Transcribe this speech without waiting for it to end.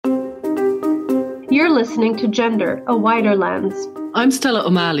You're listening to Gender, a Wider Lens. I'm Stella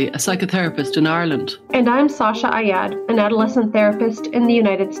O'Malley, a psychotherapist in Ireland. And I'm Sasha Ayad, an adolescent therapist in the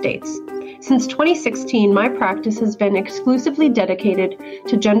United States. Since 2016, my practice has been exclusively dedicated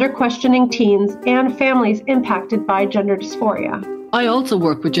to gender questioning teens and families impacted by gender dysphoria. I also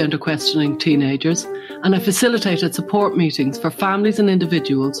work with gender questioning teenagers, and I facilitated support meetings for families and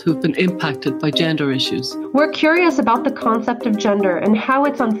individuals who've been impacted by gender issues. We're curious about the concept of gender and how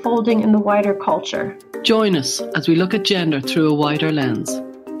it's unfolding in the wider culture. Join us as we look at gender through a wider lens.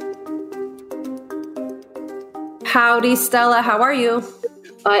 Howdy, Stella. How are you?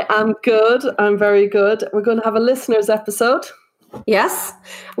 I am good. I'm very good. We're going to have a listeners episode. Yes,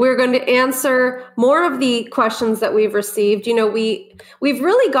 we're going to answer more of the questions that we've received. You know, we've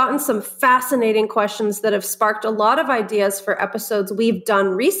really gotten some fascinating questions that have sparked a lot of ideas for episodes we've done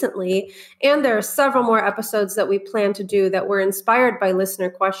recently. And there are several more episodes that we plan to do that were inspired by listener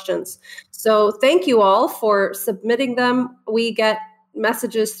questions. So thank you all for submitting them. We get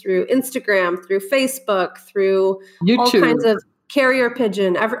messages through Instagram, through Facebook, through YouTube, all kinds of carrier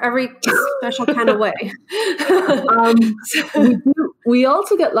pigeon, every special kind of way. We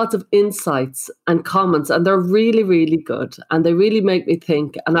also get lots of insights and comments, and they're really, really good. And they really make me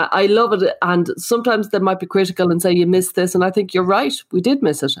think. And I love it. And sometimes they might be critical and say, you missed this. And I think you're right. We did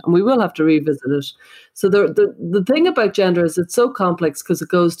miss it. And we will have to revisit it. So the thing about gender is it's so complex because it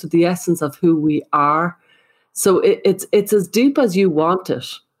goes to the essence of who we are. So it's as deep as you want it.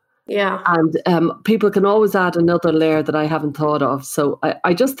 Yeah. And people can always add another layer that I haven't thought of. So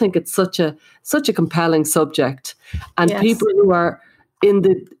I just think it's such a compelling subject. And yes. People who are in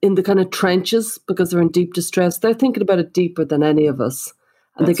the kind of trenches because they're in deep distress, they're thinking about it deeper than any of us.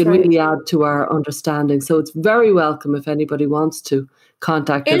 And That's they can right. really add to our understanding. So it's very welcome if anybody wants to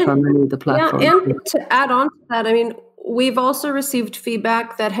contact us on any of the platforms. Yeah, and to add on to that, I mean, we've also received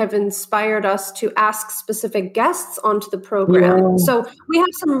feedback that have inspired us to ask specific guests onto the program. Yeah. So we have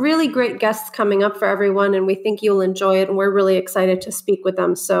some really great guests coming up for everyone, and we think you'll enjoy it. And we're really excited to speak with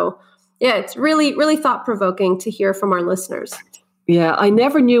them. So yeah, it's really, really thought-provoking to hear from our listeners. Yeah, I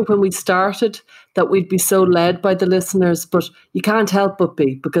never knew when we started that we'd be so led by the listeners, but you can't help but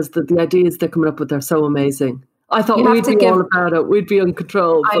be, because the ideas they're coming up with are so amazing. I thought we'd be all about it. We'd be in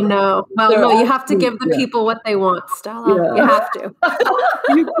control. I know. Well, no, you have to give the people what they want, Stella. Yeah. You have to.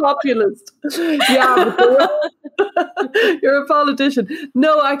 You populist. Yeah, but you're a politician.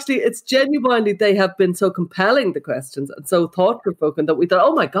 No, actually, it's genuinely, they have been so compelling, the questions, and so thought-provoking that we thought,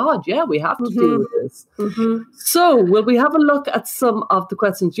 oh my God, yeah, we have to deal with this. Mm-hmm. So will we have a look at some of the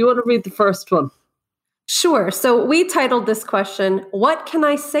questions? Do you want to read the first one? Sure. So we titled this question, "What can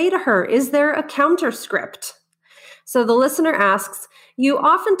I say to her? Is there a counterscript?" So the listener asks, you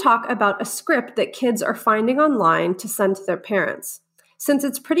often talk about a script that kids are finding online to send to their parents. Since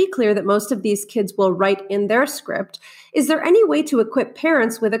it's pretty clear that most of these kids will write in their script, is there any way to equip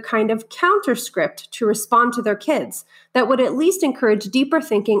parents with a kind of counterscript to respond to their kids that would at least encourage deeper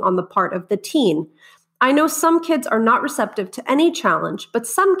thinking on the part of the teen? I know some kids are not receptive to any challenge, but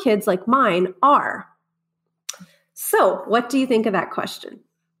some kids like mine are. So what do you think of that question?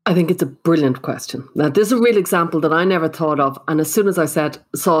 I think it's a brilliant question. Now, this is a real example that I never thought of. And as soon as I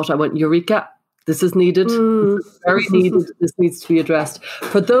saw it, I went, Eureka, this is needed. This is very needed. This needs to be addressed.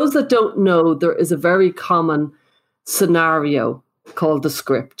 For those that don't know, there is a very common scenario called the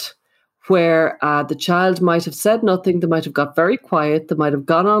script, where the child might have said nothing. They might have got very quiet. They might have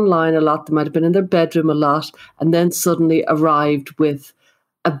gone online a lot. They might have been in their bedroom a lot, and then suddenly arrived with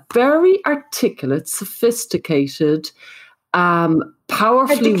a very articulate, sophisticated,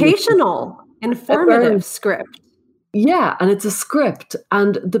 powerfully educational, informative script. Yeah, and it's a script,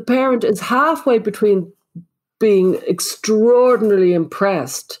 and the parent is halfway between being extraordinarily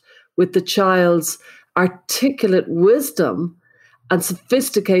impressed with the child's articulate wisdom and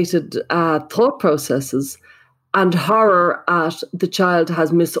sophisticated thought processes, and horror at the child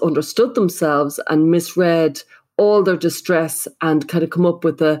has misunderstood themselves and misread all their distress and kind of come up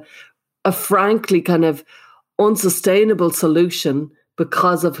with a frankly kind of unsustainable solution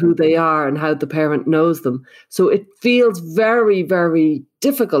because of who they are and how the parent knows them. So it feels very, very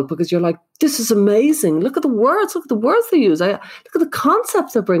difficult because you're like, this is amazing. Look at the words. Look at the words they use. Look at the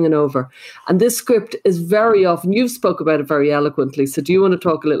concepts they're bringing over. And this script is very often, you've spoke about it very eloquently. So do you want to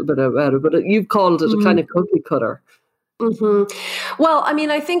talk a little bit about it? But you've called it a kind of cookie cutter. Mm-hmm. Well, I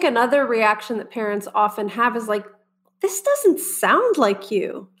mean, I think another reaction that parents often have is like, this doesn't sound like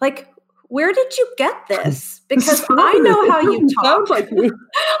you. Like, where did you get this? Because I know how you talk. Like you.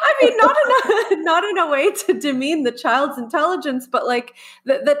 I mean, not in a way to demean the child's intelligence, but like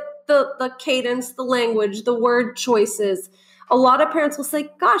the cadence, the language, the word choices, a lot of parents will say,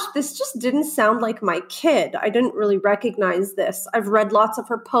 gosh, this just didn't sound like my kid. I didn't really recognize this. I've read lots of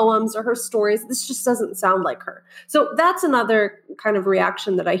her poems or her stories. This just doesn't sound like her. So that's another kind of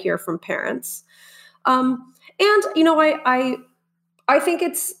reaction that I hear from parents. And, you know, I think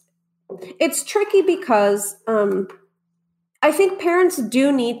it's tricky because I think parents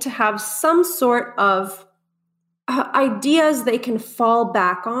do need to have some sort of ideas they can fall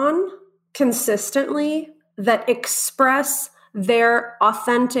back on consistently that express their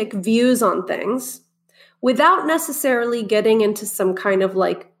authentic views on things without necessarily getting into some kind of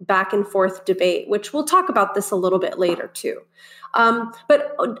like back and forth debate, which we'll talk about this a little bit later too.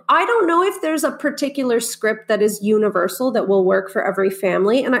 But I don't know if there's a particular script that is universal that will work for every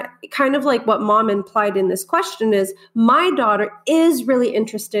family. And I kind of like what Mom implied in this question is my daughter is really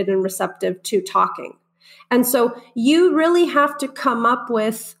interested and receptive to talking. And so you really have to come up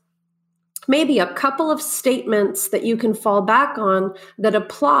with maybe a couple of statements that you can fall back on that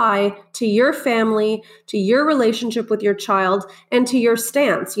apply to your family, to your relationship with your child, and to your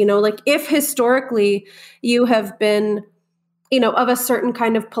stance. You know, like if historically you have been, you know, of a certain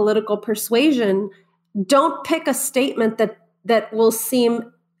kind of political persuasion, don't pick a statement that will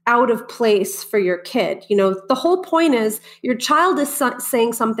seem out of place for your kid. You know, the whole point is your child is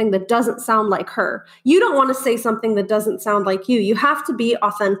saying something that doesn't sound like her. You don't want to say something that doesn't sound like you. You have to be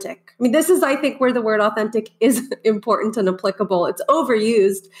authentic. I mean, this is, I think, where the word authentic is important and applicable. It's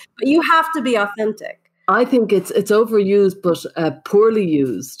overused, but you have to be authentic. I think it's overused, but poorly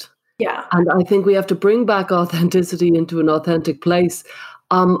used. Yeah. And I think we have to bring back authenticity into an authentic place.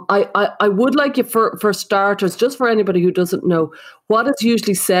 I would like you, for starters, just for anybody who doesn't know, what is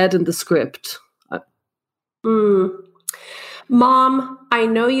usually said in the script? Mom, I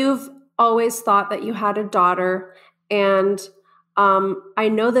know you've always thought that you had a daughter, and I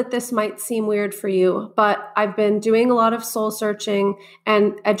know that this might seem weird for you, but I've been doing a lot of soul searching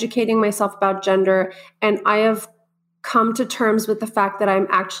and educating myself about gender, and I have come to terms with the fact that I'm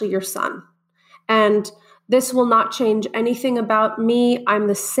actually your son. And this will not change anything about me. I'm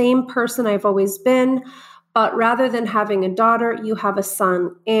the same person I've always been, but rather than having a daughter, you have a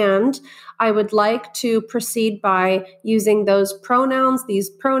son. And I would like to proceed by using these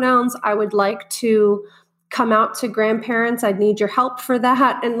pronouns. I would like to come out to grandparents. I'd need your help for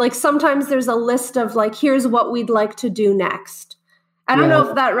that. And like sometimes there's a list of like, here's what we'd like to do next. I don't know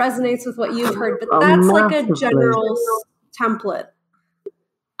if that resonates with what you've heard, but that's like a general template.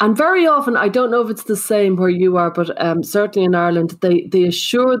 And very often, I don't know if it's the same where you are, but certainly in Ireland, they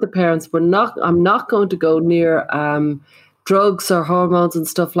assure the parents, I'm not going to go near drugs or hormones and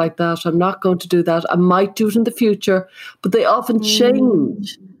stuff like that. I'm not going to do that. I might do it in the future, but they often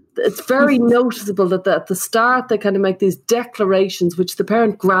change. It's very noticeable that at the start, they kind of make these declarations, which the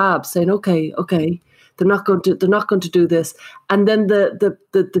parent grabs, saying, okay, they're not going to do this. And then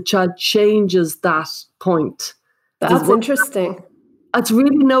the child changes that point. That's interesting. It's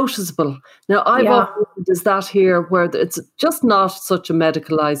really noticeable. Now, I've often is that here where it's just not such a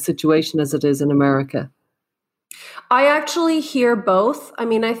medicalized situation as it is in America. I actually hear both. I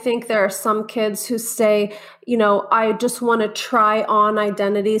mean, I think there are some kids who say, you know, I just want to try on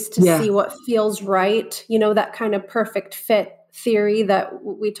identities to see what feels right. You know, that kind of perfect fit theory that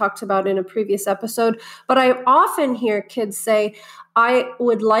we talked about in a previous episode. But I often hear kids say, I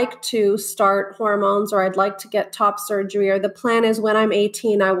would like to start hormones, or I'd like to get top surgery, or the plan is when I'm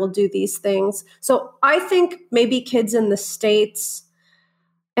 18, I will do these things. So I think maybe kids in the States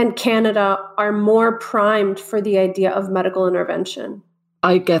and Canada are more primed for the idea of medical intervention.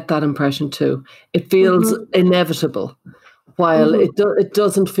 I get that impression too. It feels inevitable, while it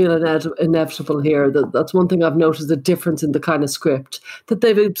doesn't feel inevitable here. That's one thing I've noticed, a difference in the kind of script, that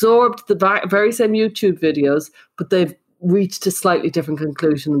they've absorbed the very same YouTube videos, but they've reached a slightly different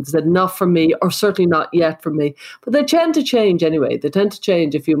conclusion and said, not for me, or certainly not yet for me. But they tend to change anyway. They tend to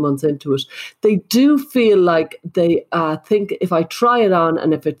change a few months into it. They do feel like they think, if I try it on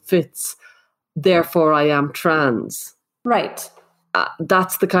and if it fits, therefore I am trans. Right.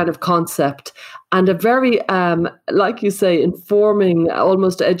 That's the kind of concept. And a very, like you say, informing,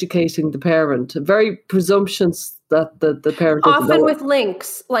 almost educating the parent, very presumptions that the parent often with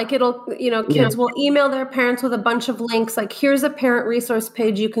links, like it'll, you know, kids will email their parents with a bunch of links, like here's a parent resource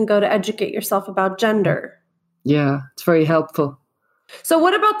page you can go to educate yourself about gender. Yeah, it's very helpful. So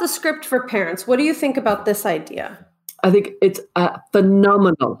what about the script for parents? What do you think about this idea? I think it's a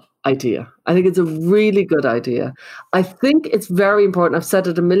phenomenal idea. I think it's a really good idea. I think it's very important. I've said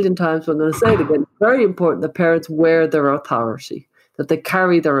it a million times, but I'm going to say it again. It's very important that parents wear their authority, that they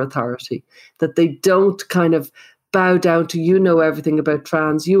carry their authority, that they don't kind of bow down to, you know everything about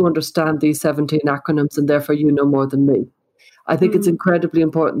trans, you understand these 17 acronyms, and therefore you know more than me. I think it's incredibly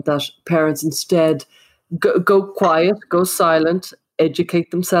important that parents instead go quiet, go silent,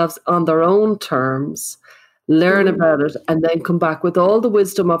 educate themselves on their own terms, learn about it, and then come back with all the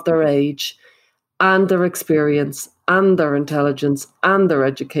wisdom of their age and their experience and their intelligence and their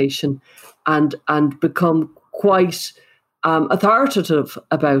education, and become quite authoritative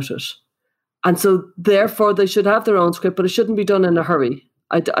about it. And so therefore they should have their own script, but it shouldn't be done in a hurry.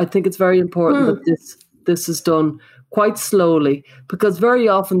 I think it's very important that this is done quite slowly, because very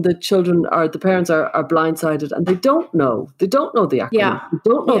often the children or the parents are blindsided and they don't know. They don't know the acronym. Yeah. They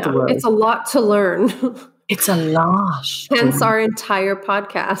don't know the words. It's a lot to learn. It's a lot. Hence our entire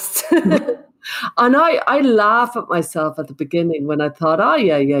podcast. And I laugh at myself at the beginning when I thought, oh,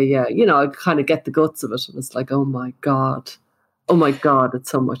 yeah. You know, I kind of get the guts of it. And it's like, oh my God, it's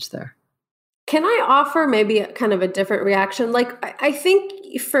so much there. Can I offer maybe kind of a different reaction? Like, I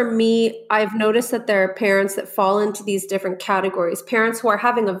think for me, I've noticed that there are parents that fall into these different categories. Parents who are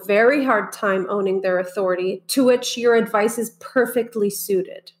having a very hard time owning their authority, to which your advice is perfectly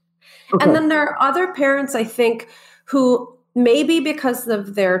suited. Okay. And then there are other parents, I think, who maybe because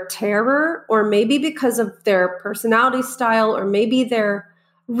of their terror, or maybe because of their personality style, or maybe they're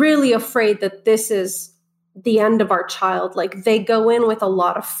really afraid that this is the end of our child. Like, they go in with a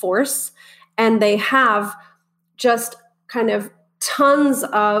lot of force, and they have just kind of tons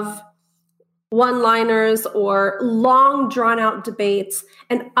of one-liners or long drawn-out debates.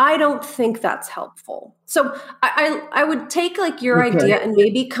 And I don't think that's helpful. So I would take like your idea and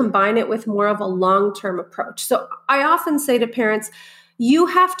maybe combine it with more of a long-term approach. So I often say to parents, you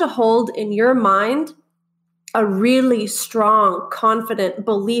have to hold in your mind a really strong, confident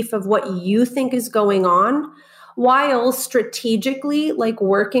belief of what you think is going on, while strategically like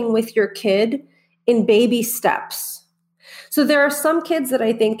working with your kid in baby steps. So there are some kids that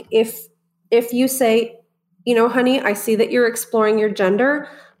I think if you say, you know, honey, I see that you're exploring your gender,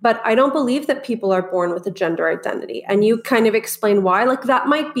 but I don't believe that people are born with a gender identity. And you kind of explain why, like that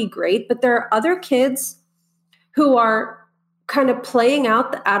might be great. But there are other kids who are kind of playing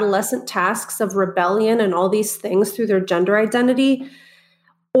out the adolescent tasks of rebellion and all these things through their gender identity.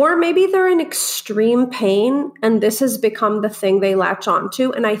 Or maybe they're in extreme pain and this has become the thing they latch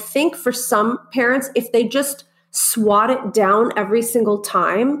onto. And I think for some parents, if they just swat it down every single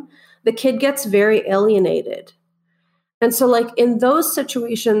time, the kid gets very alienated. And so like in those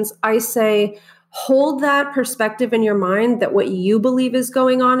situations, I say, hold that perspective in your mind that what you believe is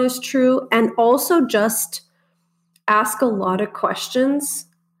going on is true. And also just ask a lot of questions,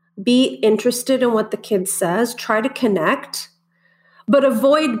 be interested in what the kid says, try to connect. But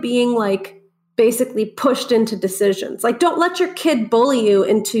avoid being like basically pushed into decisions. Like don't let your kid bully you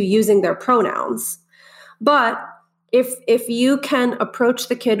into using their pronouns. But if you can approach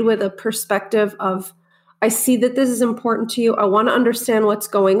the kid with a perspective of, I see that this is important to you, I want to understand what's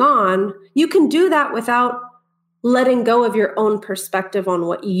going on, you can do that without letting go of your own perspective on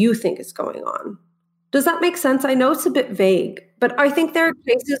what you think is going on. Does that make sense? I know it's a bit vague, but I think there are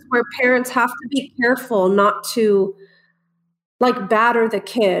cases where parents have to be careful not to like batter the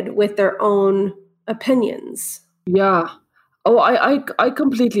kid with their own opinions. Yeah. Oh, I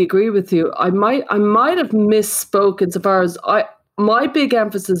completely agree with you. I might have misspoke insofar as my big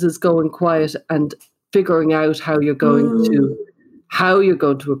emphasis is going quiet and figuring out how you're going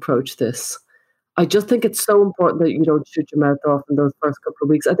to approach this. I just think it's so important that you don't shoot your mouth off in those first couple of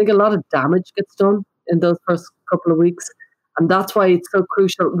weeks. I think a lot of damage gets done in those first couple of weeks. And that's why it's so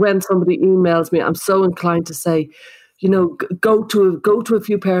crucial when somebody emails me, I'm so inclined to say, you know, go to a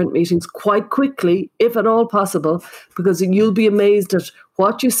few parent meetings quite quickly, if at all possible, because you'll be amazed at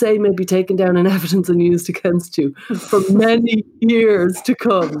what you say may be taken down in evidence and used against you for many years to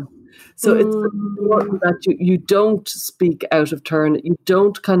come. So it's important that you don't speak out of turn. You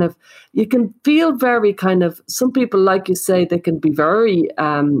don't you can feel very some people, like you say, they can be very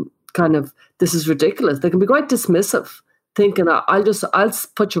this is ridiculous. They can be quite dismissive, thinking, I'll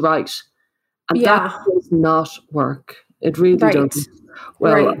put you right. And that does not work. It really doesn't.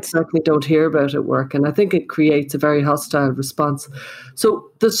 Well, I certainly don't hear about it work. And I think it creates a very hostile response.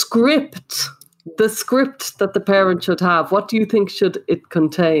 So the script that the parent should have, what do you think should it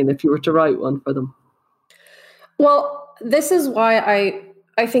contain if you were to write one for them? Well, this is why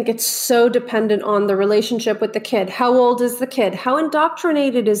I think it's so dependent on the relationship with the kid. How old is the kid? How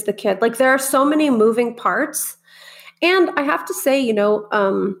indoctrinated is the kid? Like there are so many moving parts. And I have to say,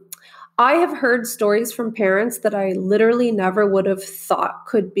 I have heard stories from parents that I literally never would have thought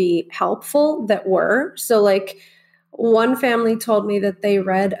could be helpful that were. So like One family told me that they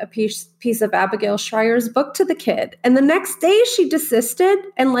read a piece of Abigail Schreier's book to the kid. And the next day she desisted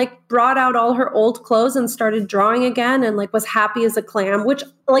and like brought out all her old clothes and started drawing again and like was happy as a clam, which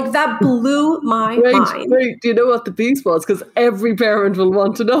like that blew my mind. Wait, do you know what the piece was? Because every parent will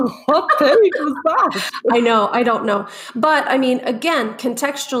want to know what page was that. I know, I don't know. But I mean, again,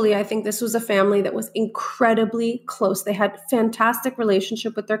 contextually, I think this was a family that was incredibly close. They had fantastic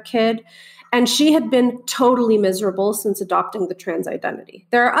relationship with their kid. And she had been totally miserable since adopting the trans identity.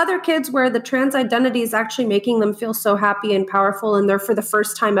 There are other kids where the trans identity is actually making them feel so happy and powerful, and they're for the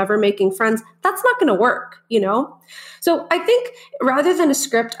first time ever making friends. That's not going to work, you know? So I think rather than a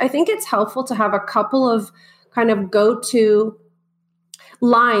script, I think it's helpful to have a couple of kind of go-to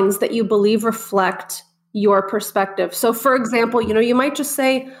lines that you believe reflect your perspective. So for example, you know, you might just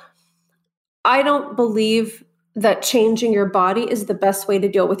say, I don't believe that changing your body is the best way to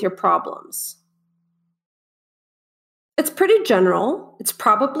deal with your problems. It's pretty general. It's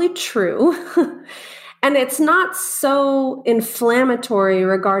probably true. And it's not so inflammatory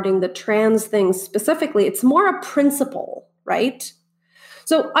regarding the trans thing specifically. It's more a principle, right?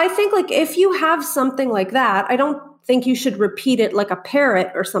 So I think like if you have something like that, I don't think you should repeat it like a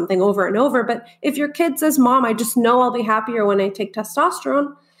parrot or something over and over. But if your kid says, Mom, I just know I'll be happier when I take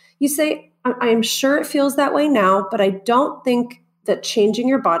testosterone, you say, I'm sure it feels that way now, but I don't think that changing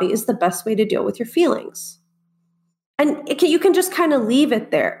your body is the best way to deal with your feelings. And you can just kind of leave it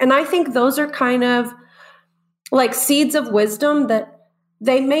there. And I think those are kind of like seeds of wisdom that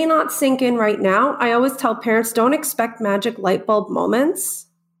they may not sink in right now. I always tell parents, don't expect magic light bulb moments.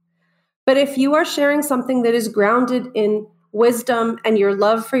 But if you are sharing something that is grounded in wisdom and your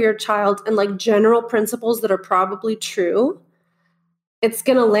love for your child and like general principles that are probably true, it's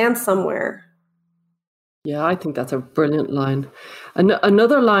going to land somewhere. Yeah, I think that's a brilliant line.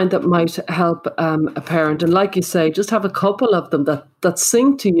 Another line that might help a parent, and like you say, just have a couple of them that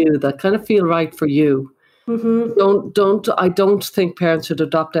sing to you, that kind of feel right for you. Mm-hmm. I don't think parents should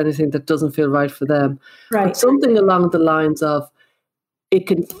adopt anything that doesn't feel right for them. Right. But something along the lines of, it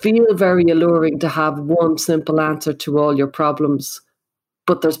can feel very alluring to have one simple answer to all your problems,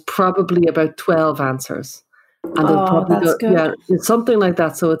 but there's probably about 12 answers. And that's good. Yeah, it's something like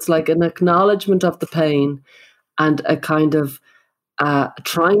that. So it's like an acknowledgement of the pain and a kind of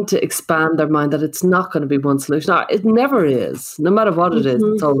trying to expand their mind that it's not going to be one solution. It never is. No matter what it is,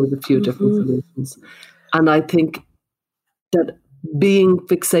 it's always a few different solutions. And I think that being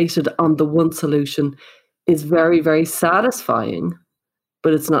fixated on the one solution is very, very satisfying,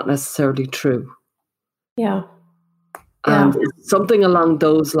 but it's not necessarily true. Yeah. And something along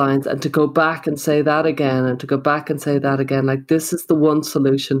those lines, and to go back and say that again, and to go back and say that again, like this is the one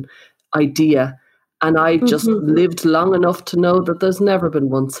solution idea. And I just lived long enough to know that there's never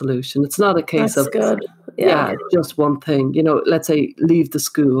been one solution. It's not a case That's of, good. just one thing. You know, let's say leave the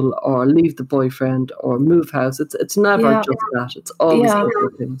school or leave the boyfriend or move house. It's never just that. It's always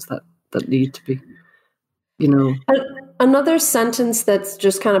other things that need to be, you know. Another sentence that's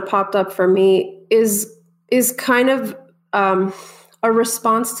just kind of popped up for me is kind of a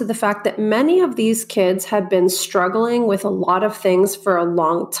response to the fact that many of these kids have been struggling with a lot of things for a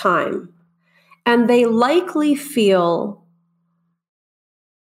long time. And they likely feel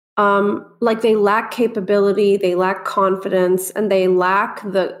like they lack capability, they lack confidence, and they lack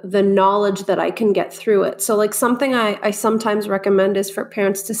the knowledge that I can get through it. So like something I sometimes recommend is for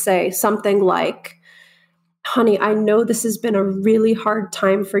parents to say something like, honey, I know this has been a really hard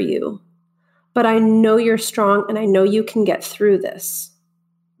time for you, but I know you're strong and I know you can get through this.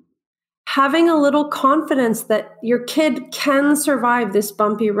 Having a little confidence that your kid can survive this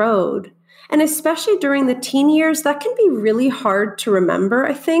bumpy road. And especially during the teen years, that can be really hard to remember,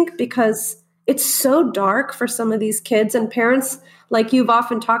 I think, because it's so dark for some of these kids, and parents, like you've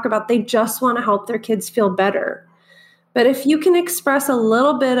often talked about, they just want to help their kids feel better. But if you can express a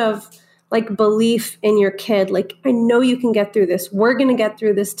little bit of like belief in your kid, like, I know you can get through this, we're going to get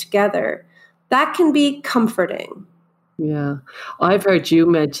through this together, that can be comforting. Yeah, I've heard you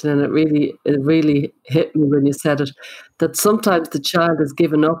mention, and it really hit me when you said it, that sometimes the child has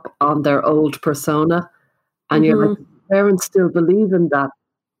given up on their old persona, and you're like, parents still believe in that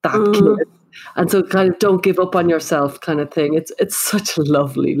kid, and so kind of don't give up on yourself, kind of thing. It's such a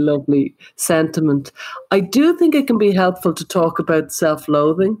lovely sentiment. I do think it can be helpful to talk about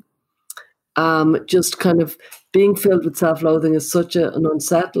self-loathing. Just kind of being filled with self-loathing is such an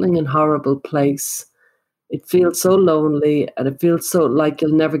unsettling and horrible place. It feels so lonely, and it feels so like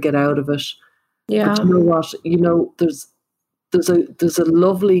you'll never get out of it. Yeah. But you know what? You know, there's a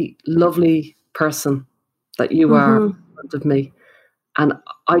lovely person that you are in front of me, and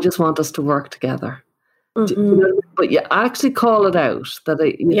I just want us to work together. Mm-hmm. But you actually call it out that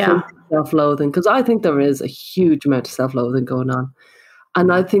you think self-loathing, because I think there is a huge amount of self-loathing going on.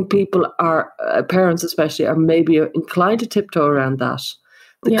 And I think people are, parents especially, are maybe inclined to tiptoe around that.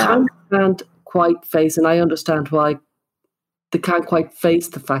 They can't quite face, and I understand why, they can't quite face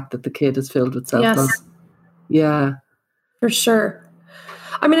the fact that the kid is filled with self-loathing. Yes. Yeah. For sure.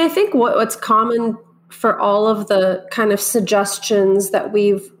 I mean, I think what's common for all of the kind of suggestions that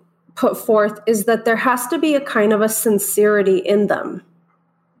we've put forth is that there has to be a kind of a sincerity in them.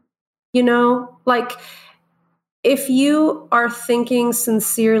 Like if you are thinking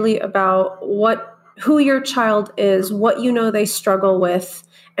sincerely about who your child is, what they struggle with,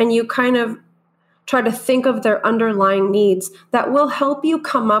 and you kind of try to think of their underlying needs, that will help you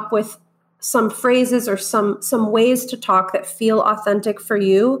come up with some phrases or some ways to talk that feel authentic for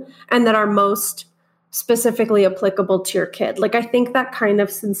you and that are most specifically applicable to your kid. Like, I think that kind of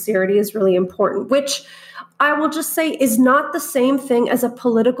sincerity is really important, which I will just say is not the same thing as a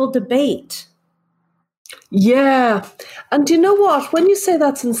political debate. Yeah. And you know what? When you say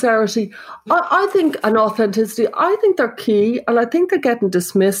that sincerity, I think, and authenticity, I think they're key, and I think they're getting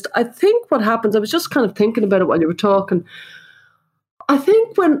dismissed. I think what happens, I was just kind of thinking about it while you were talking. I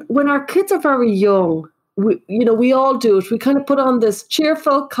think when our kids are very young, we all do it. We kind of put on this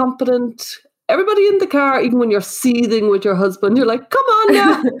cheerful, competent, everybody in the car, even when you're seething with your husband, you're like, come on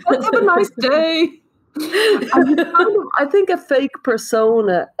now, let's have a nice day. And I think a fake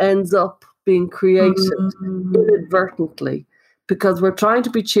persona ends up being created inadvertently, because we're trying to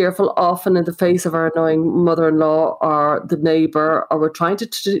be cheerful often in the face of our annoying mother-in-law or the neighbour, or we're trying to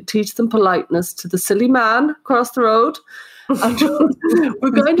teach them politeness to the silly man across the road. And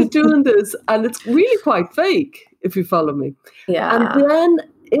we're kind of doing this, and it's really quite fake, if you follow me. Yeah. And then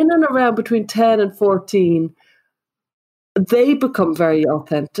in and around between 10 and 14, they become very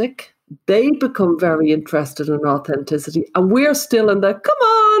authentic. They become very interested in authenticity, and we're still in the, come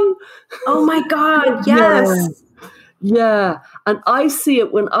on. Oh my God, yes. Yeah. And I see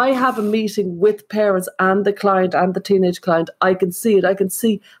it when I have a meeting with parents and the client and the teenage client. I can see it. I can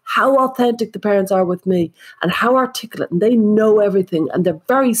see how authentic the parents are with me and how articulate, and they know everything, and they're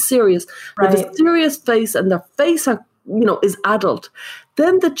very serious. Right. With a serious face, and their face is adult.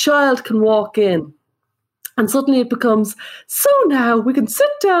 Then the child can walk in, and suddenly it becomes, so now we can sit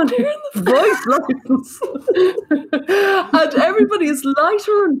down here and the voice lightens. And everybody is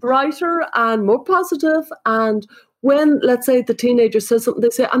lighter and brighter and more positive. And when, let's say, the teenager says something,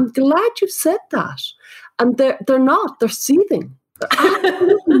 they say, I'm glad you said that. And they're not, they're seething.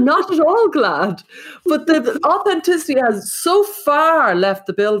 They're not at all glad. But the authenticity has so far left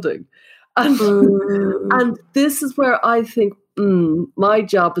the building. And this is where I think, my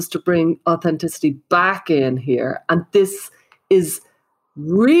job is to bring authenticity back in here. And this is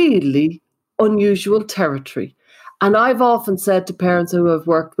really unusual territory. And I've often said to parents who I've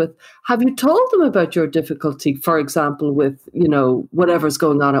worked with, have you told them about your difficulty, for example, with, whatever's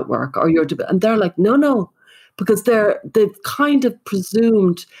going on at work, or and they're like, no, because they've kind of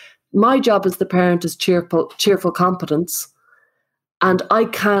presumed my job as the parent is cheerful competence. And I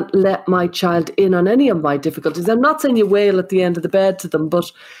can't let my child in on any of my difficulties. I'm not saying you wail at the end of the bed to them,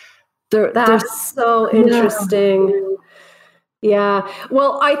 but they're so interesting. Yeah.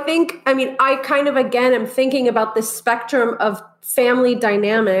 Well, I kind of, again, am thinking about this spectrum of family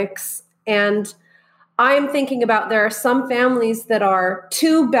dynamics. And I'm thinking about, there are some families that are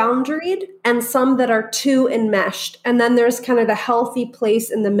too boundaried and some that are too enmeshed. And then there's kind of the healthy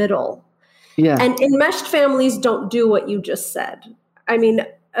place in the middle. Yeah. And enmeshed families don't do what you just said. I mean,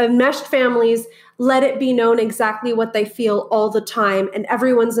 enmeshed families let it be known exactly what they feel all the time, and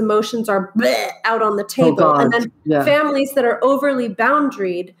everyone's emotions are out on the table. And then families that are overly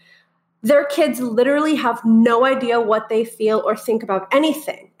boundaried, their kids literally have no idea what they feel or think about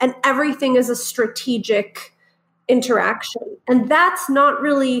anything, and everything is a strategic interaction. And that's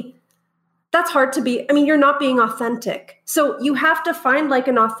hard to be. I mean, you're not being authentic. So you have to find like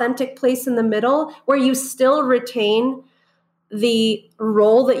an authentic place in the middle where you still retain the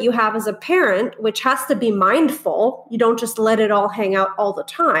role that you have as a parent, which has to be mindful. You don't just let it all hang out all the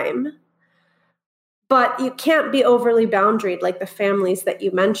time. But you can't be overly boundaried like the families that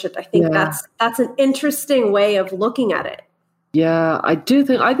you mentioned. I think that's an interesting way of looking at it. Yeah, I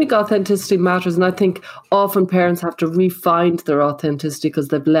think authenticity matters, and I think often parents have to re-find their authenticity because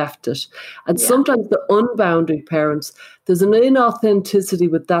they've left it. And sometimes the unbounded parents, there's an inauthenticity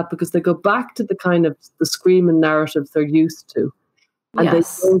with that because they go back to the kind of the screaming narratives they're used to. And they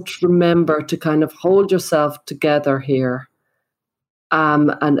don't remember to kind of hold yourself together here.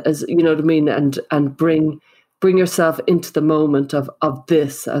 And as you know what I mean, and bring bring yourself into the moment of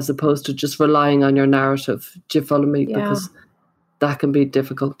this, as opposed to just relying on your narrative. Do you follow me? Yeah. Because that can be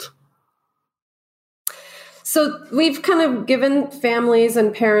difficult. So we've kind of given families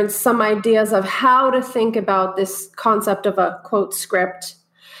and parents some ideas of how to think about this concept of a quote script.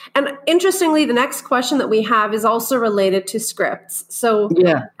 And interestingly, the next question that we have is also related to scripts. So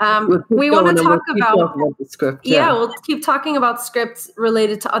we want to talk about the script. Yeah, we'll keep talking about scripts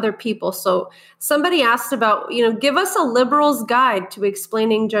related to other people. So somebody asked about, give us a liberal's guide to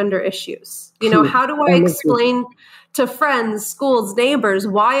explaining gender issues. How do I explain to friends, schools, neighbors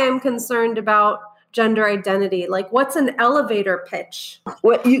why I'm concerned about gender identity? Like, what's an elevator pitch?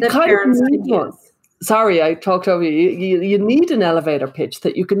 Well, you kind of need one. Use? Sorry, I talked over you. You need an elevator pitch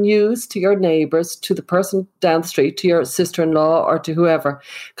that you can use to your neighbours, to the person down the street, to your sister-in-law or to whoever.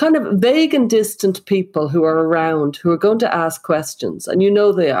 Kind of vague and distant people who are around, who are going to ask questions, and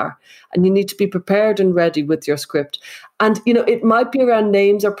they are. And you need to be prepared and ready with your script. And, it might be around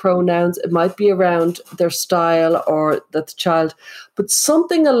names or pronouns. It might be around their style or that the child, but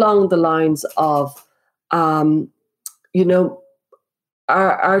something along the lines of,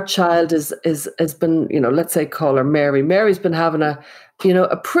 Our child has been, let's say, call her Mary. Mary's been having a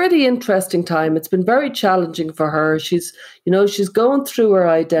pretty interesting time. It's been very challenging for her. She's going through her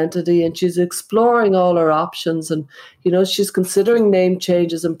identity and she's exploring all her options, and she's considering name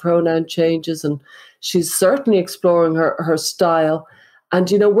changes and pronoun changes, and she's certainly exploring her style. And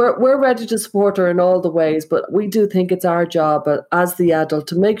we're ready to support her in all the ways, but we do think it's our job as the adult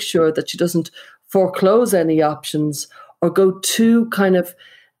to make sure that she doesn't foreclose any options or go too kind of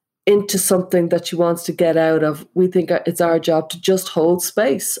into something that she wants to get out of. We think it's our job to just hold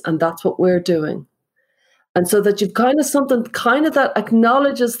space, and that's what we're doing. And so that you've kind of something kind of that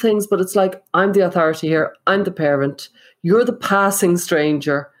acknowledges things, but it's like, I'm the authority here, I'm the parent, you're the passing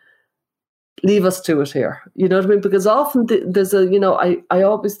stranger, leave us to it here. You know what I mean? Because often there's I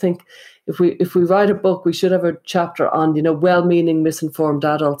always think if we write a book, we should have a chapter on, well-meaning misinformed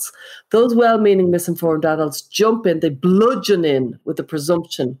adults. Those well-meaning misinformed adults jump in, they bludgeon in with the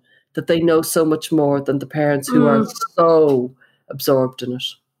presumption that they know so much more than the parents who are so absorbed in it.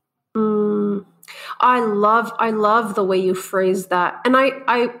 I love the way you phrased that. And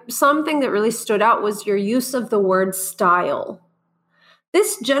I something that really stood out was your use of the word style.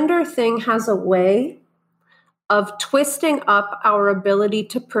 This gender thing has a way of twisting up our ability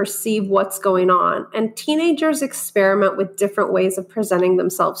to perceive what's going on. And teenagers experiment with different ways of presenting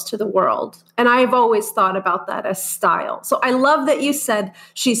themselves to the world. And I've always thought about that as style. So I love that you said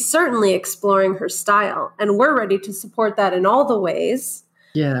she's certainly exploring her style, and we're ready to support that in all the ways.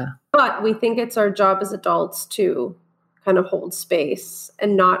 Yeah. But we think it's our job as adults to kind of hold space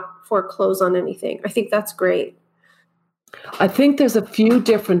and not foreclose on anything. I think that's great. I think there's a few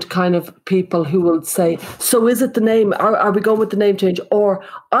different kind of people who will say, so is it the name? Are we going with the name change? Or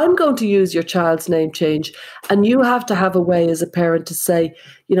I'm going to use your child's name change. And you have to have a way as a parent to say,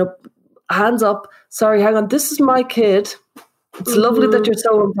 hands up, sorry, hang on, this is my kid. It's lovely that you're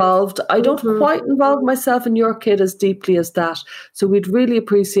so involved. I don't quite involve myself in your kid as deeply as that. So we'd really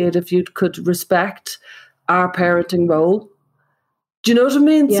appreciate if you could respect our parenting role. Do you know what I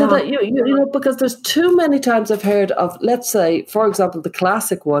mean? Yeah. So that because there's too many times I've heard of, let's say, for example, the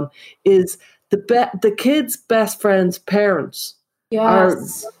classic one is the kid's best friend's parents are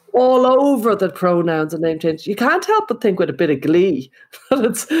all over the pronouns and name change. You can't help but think with a bit of glee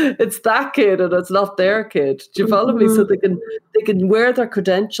that it's that kid and it's not their kid. Do you follow me? So they can wear their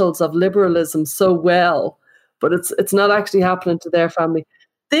credentials of liberalism so well, but it's not actually happening to their family.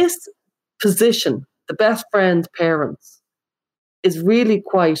 This position, the best friend's parents, is really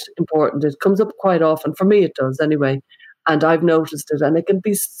quite important. It comes up quite often. For me, it does anyway. And I've noticed it. And it can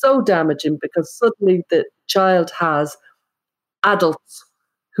be so damaging because suddenly the child has adults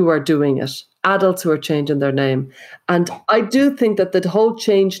who are doing it, adults who are changing their name. And I do think that the whole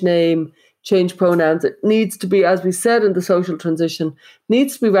change name, change pronouns, it needs to be, as we said in the social transition,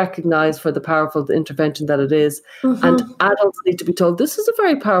 needs to be recognized for the powerful intervention that it is. And adults need to be told, this is a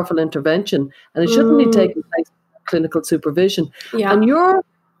very powerful intervention and it shouldn't be taking place clinical supervision. Yeah. And you're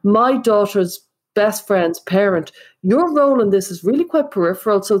my daughter's best friend's parent. Your role in this is really quite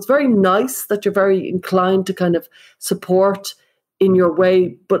peripheral. So it's very nice that you're very inclined to kind of support in your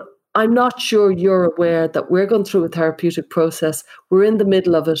way, but I'm not sure you're aware that we're going through a therapeutic process. We're in the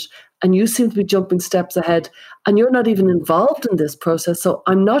middle of it, and you seem to be jumping steps ahead, and you're not even involved in this process. So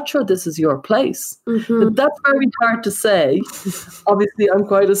I'm not sure this is your place. But that's very hard to say. Obviously, I'm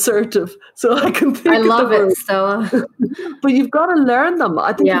quite assertive, so I can think. I love it, Stella. But you've got to learn them.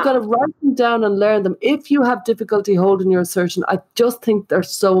 I think you've got to write them down and learn them. If you have difficulty holding your assertion, I just think they're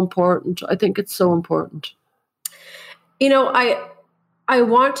so important. I think it's so important. I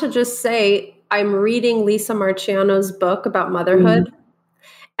want to just say I'm reading Lisa Marciano's book about motherhood,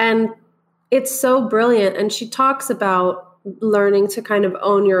 and it's so brilliant. And she talks about learning to kind of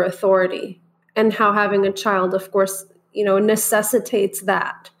own your authority and how having a child, of course, necessitates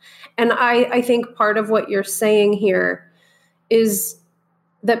that. And I think part of what you're saying here is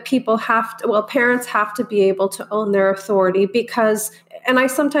that parents have to be able to own their authority because, and I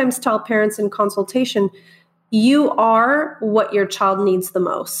sometimes tell parents in consultation, you are what your child needs the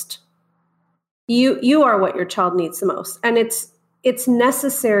most. You are what your child needs the most. And it's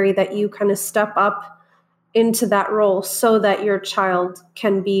necessary that you kind of step up into that role so that your child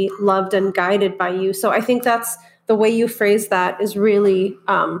can be loved and guided by you. So I think that's the way you phrase that is really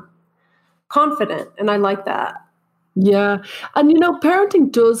confident. And I like that. Yeah. And, parenting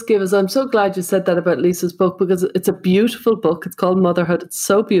does give us, I'm so glad you said that about Lisa's book, because it's a beautiful book. It's called Motherhood. It's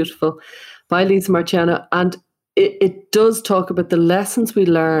so beautiful, by Lisa Marciano. And it does talk about the lessons we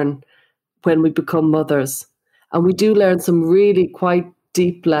learn when we become mothers. And we do learn some really quite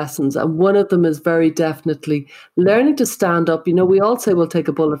deep lessons. And one of them is very definitely learning to stand up. We all say we'll take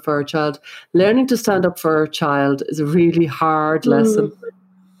a bullet for our child. Learning to stand up for our child is a really hard lesson.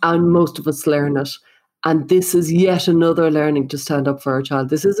 And most of us learn it. And this is yet another learning to stand up for our child.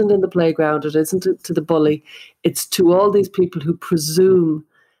 This isn't in the playground. It isn't to the bully. It's to all these people who presume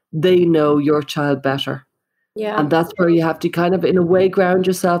they know your child better. Yeah. And that's where you have to kind of, in a way, ground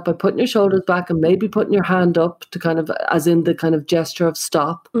yourself by putting your shoulders back and maybe putting your hand up to kind of, as in the kind of gesture of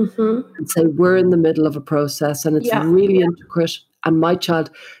stop, and say, we're in the middle of a process and it's really intricate. And my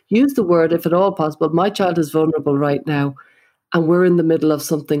child, use the word, if at all possible, my child is vulnerable right now and we're in the middle of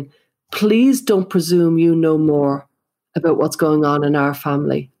something. Please don't presume you know more about what's going on in our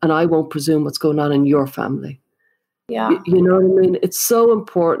family. And I won't presume what's going on in your family. Yeah. You know what I mean? It's so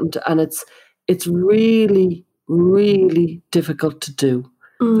important. And it's really, really difficult to do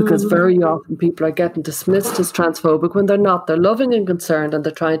because very often people are getting dismissed as transphobic when they're not. They're loving and concerned and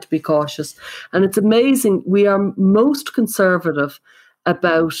they're trying to be cautious. And it's amazing. We are most conservative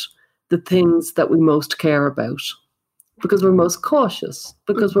about the things that we most care about, because we're most cautious,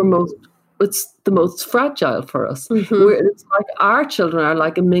 because it's the most fragile for us. It's like our children are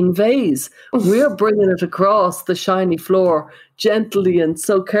like a Ming vase. We're bringing it across the shiny floor gently and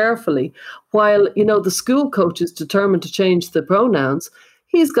so carefully, while, the school coach is determined to change the pronouns.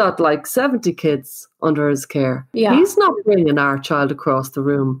 He's got like 70 kids under his care. Yeah. He's not bringing our child across the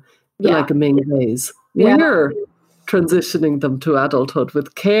room like a Ming vase. Yeah. We're transitioning them to adulthood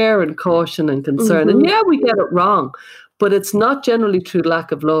with care and caution and concern. And we get it wrong. But it's not generally through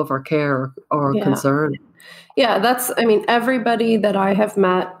lack of love or care or concern. Yeah, everybody that I have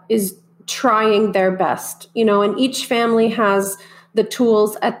met is trying their best, and each family has the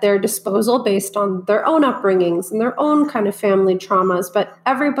tools at their disposal based on their own upbringings and their own kind of family traumas. But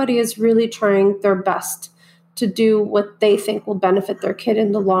everybody is really trying their best to do what they think will benefit their kid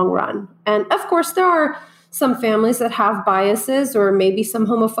in the long run. And of course, there are some families that have biases or maybe some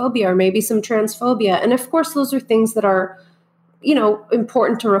homophobia or maybe some transphobia. And of course, those are things that are,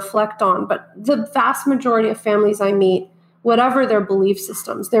 important to reflect on. But the vast majority of families I meet, whatever their belief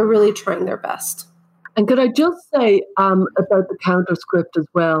systems, they're really trying their best. And could I just say about the counter script as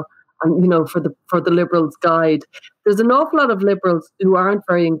well, and for the Liberals' guide, there's an awful lot of Liberals who aren't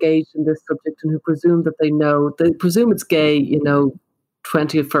very engaged in this subject and who presume that they know. They presume it's gay,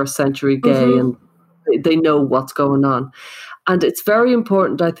 21st century gay, and they know what's going on. And it's very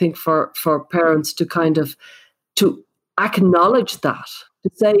important, I think, for parents to kind of to acknowledge that, to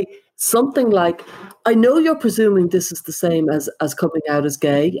say something like, I know you're presuming this is the same as coming out as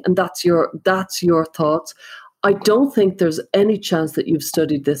gay, and that's your thoughts. I don't think there's any chance that you've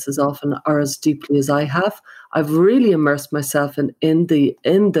studied this as often or as deeply as I have. I've really immersed myself in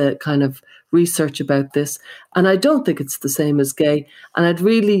the kind of research about this, and I don't think it's the same as gay. And I'd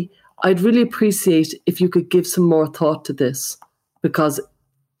really appreciate if you could give some more thought to this, because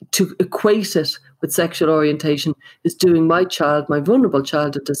to equate it with sexual orientation is doing my vulnerable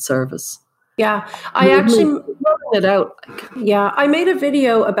child, a disservice. Yeah, I made a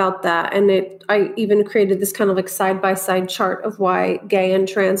video about that, and I even created this kind of like side-by-side chart of why gay and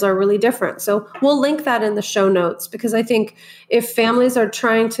trans are really different. So we'll link that in the show notes, because I think if families are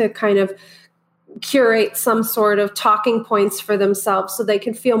trying to kind of curate some sort of talking points for themselves so they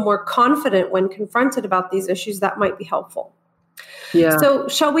can feel more confident when confronted about these issues, that might be helpful. Yeah. So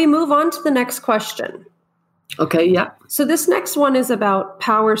shall we move on to the next question? Okay, yeah. So this next one is about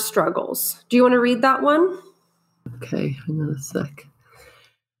power struggles. Do you want to read that one? Okay, hang on a sec.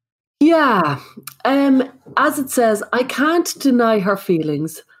 Yeah. As it says, I can't deny her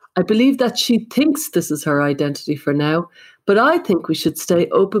feelings. I believe that she thinks this is her identity for now, but I think we should stay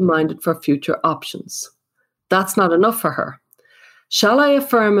open-minded for future options. That's not enough for her. Shall I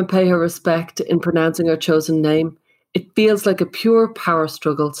affirm and pay her respect in pronouncing her chosen name? It feels like a pure power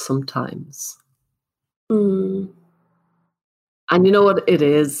struggle sometimes. Mm. And you know what? It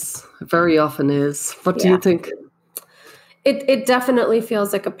is. It very often is. What do you think? It definitely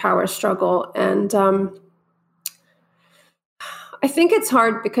feels like a power struggle. And I think it's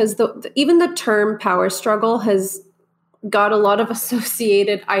hard because even the term power struggle has got a lot of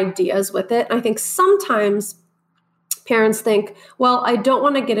associated ideas with it. I think sometimes parents think, well, I don't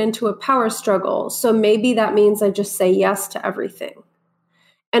want to get into a power struggle, so maybe that means I just say yes to everything.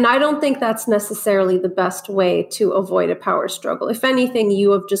 And I don't think that's necessarily the best way to avoid a power struggle. If anything,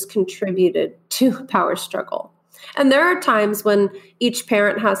 you have just contributed to a power struggle. And there are times when each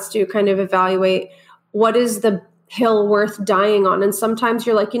parent has to kind of evaluate what is the hill worth dying on. And sometimes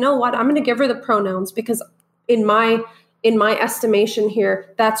you're like, you know what, I'm going to give her the pronouns because in my estimation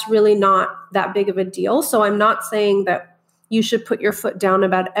here, that's really not that big of a deal. So I'm not saying that you should put your foot down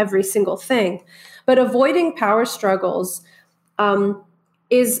about every single thing. But avoiding power struggles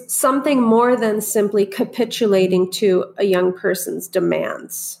is something more than simply capitulating to a young person's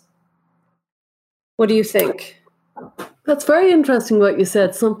demands. What do you think? That's very interesting what you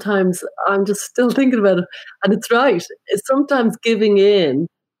said. Sometimes I'm just still thinking about it. And it's right. Sometimes giving in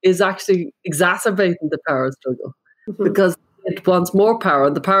is actually exacerbating the power struggle because it wants more power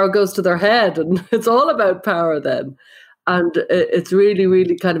and the power goes to their head and it's all about power then. And it's really,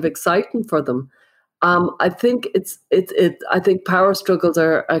 really kind of exciting for them. I think I think power struggles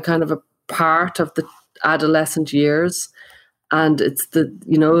are a kind of a part of the adolescent years. And it's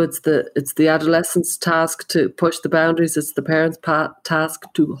the adolescent's task to push the boundaries. It's the parents' task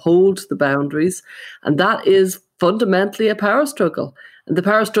to hold the boundaries, and that is fundamentally a power struggle. And the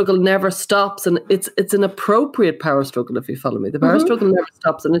power struggle never stops, and it's an appropriate power struggle. If you follow me, the power struggle never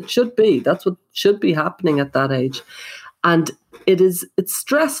stops, and it should be. That's what should be happening at that age, and it's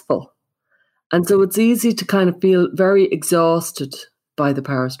stressful, and so it's easy to kind of feel very exhausted by the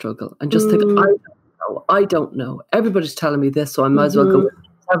power struggle and just think, I don't know. Everybody's telling me this, so I might as well go.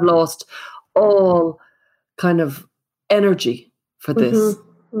 I've lost all kind of energy for this.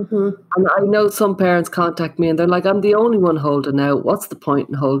 And I know some parents contact me and they're like, I'm the only one holding out. What's the point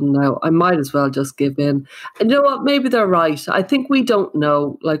in holding out? I might as well just give in. And you know what? Maybe they're right. I think we don't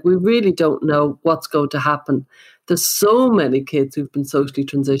know. Like, we really don't know what's going to happen. There's so many kids who've been socially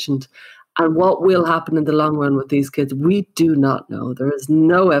transitioned. And what will happen in the long run with these kids, we do not know. There is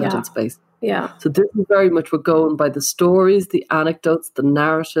no evidence base. Yeah. So this is very much, we're going by the stories, the anecdotes, the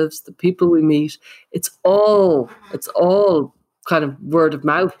narratives, the people we meet. It's all kind of word of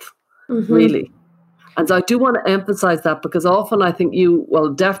mouth, really. And so I do want to emphasize that because often I think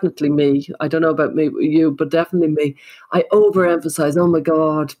definitely me, I don't know about you, but definitely me, I overemphasize, oh my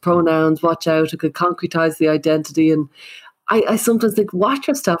God, pronouns, watch out, it could concretize the identity. And I sometimes think, watch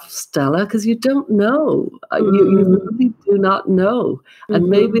yourself, Stella, because you don't know. You really do not know. And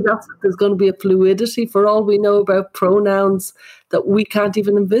maybe there's going to be a fluidity for all we know about pronouns that we can't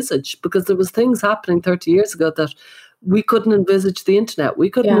even envisage, because there was things happening 30 years ago that we couldn't envisage the internet. We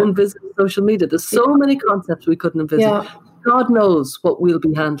couldn't envisage social media. There's so many concepts we couldn't envisage. Yeah. God knows what we'll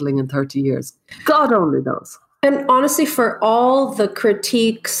be handling in 30 years. God only knows. And honestly, for all the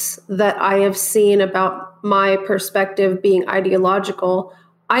critiques that I have seen about my perspective being ideological,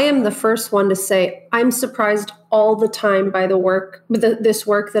 I am the first one to say I'm surprised all the time by this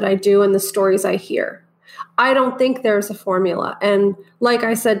work that I do and the stories I hear. I don't think there's a formula. And like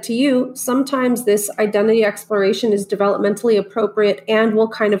I said to you, sometimes this identity exploration is developmentally appropriate and will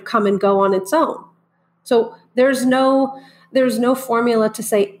kind of come and go on its own. So there's no formula to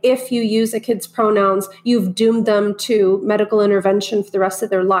say if you use a kid's pronouns, you've doomed them to medical intervention for the rest of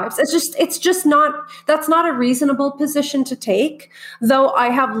their lives. It's just not, that's not a reasonable position to take, though I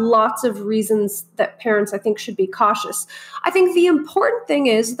have lots of reasons that parents, I think, should be cautious. I think the important thing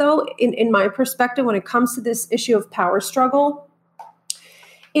is, though, in my perspective, when it comes to this issue of power struggle,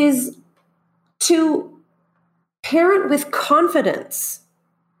 is to parent with confidence.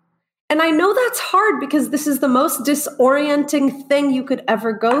 And I know that's hard because this is the most disorienting thing you could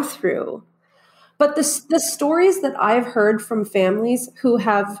ever go through. But the stories that I've heard from families who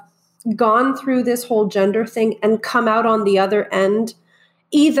have gone through this whole gender thing and come out on the other end,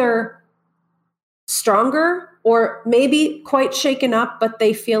 either stronger or maybe quite shaken up, but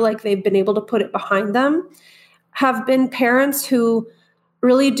they feel like they've been able to put it behind them, have been parents who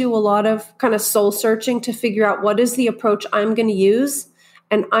really do a lot of kind of soul searching to figure out what is the approach I'm going to use.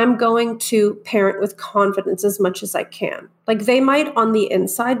 and I'm going to parent with confidence as much as I can. Like they might on the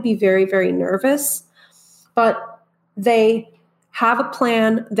inside be very, very nervous, but they have a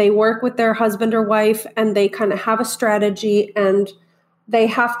plan, they work with their husband or wife, and they kind of have a strategy, and they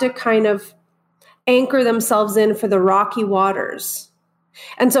have to kind of anchor themselves in for the rocky waters.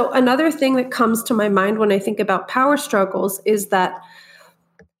 And so another thing that comes to my mind when I think about power struggles is that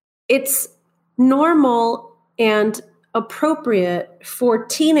it's normal and appropriate for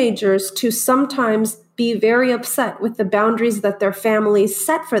teenagers to sometimes be very upset with the boundaries that their families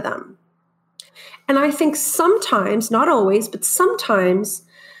set for them. And I think sometimes, not always, but sometimes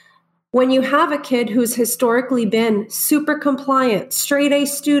when you have a kid who's historically been super compliant, straight A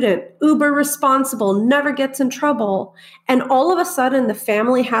student, uber responsible, never gets in trouble, and all of a sudden the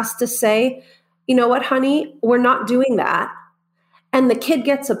family has to say, you know what, honey, we're not doing that. And the kid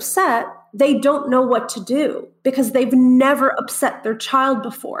gets upset, they don't know what to do because they've never upset their child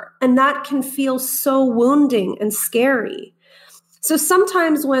before. And that can feel so wounding and scary. So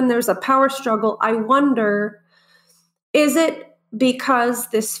sometimes when there's a power struggle, I wonder, is it because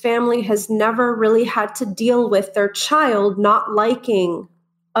this family has never really had to deal with their child not liking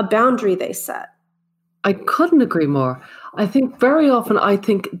a boundary they set? I couldn't agree more. I think very often,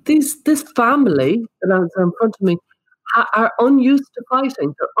 this family that is in front of me are unused to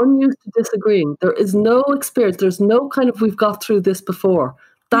fighting. They're unused to disagreeing. There is no experience. There's no kind of, we've got through this before.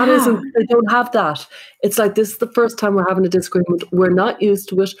 That isn't, they don't have that. It's like, this is the first time we're having a disagreement. We're not used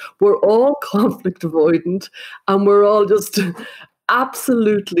to it. We're all conflict avoidant, and we're all just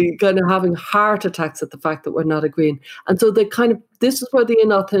absolutely kind of having heart attacks at the fact that we're not agreeing. And so they kind of, this is where the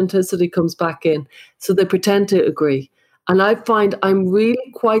inauthenticity comes back in. So they pretend to agree. And I find I'm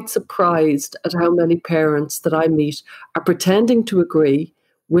really quite surprised at how many parents that I meet are pretending to agree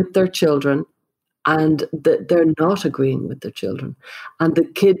with their children, and they're not agreeing with their children. And the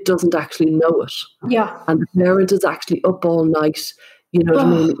kid doesn't actually know it. Yeah. And the parent is actually up all night, you know what I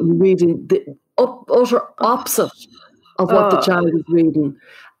mean, reading the utter opposite of what the child is reading.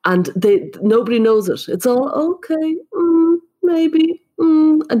 And nobody knows it. It's all, okay, maybe,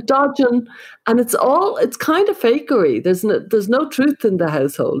 and dodging. And it's kind of fakery. There's no truth in the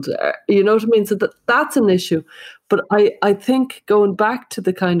household. You know what I mean? So that's an issue. But I think going back to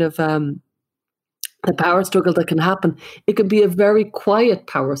the kind of the power struggle that can happen, it can be a very quiet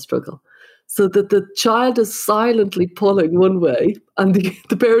power struggle. So that the child is silently pulling one way, and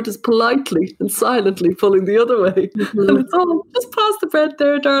the parent is politely and silently pulling the other way. Mm-hmm. And it's all, just pass the bread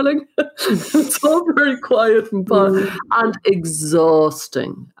there, darling. It's all very quiet and and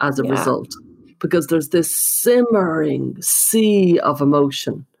exhausting as a result, because there's this simmering sea of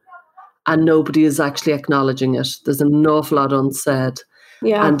emotion, and nobody is actually acknowledging it. There's an awful lot unsaid.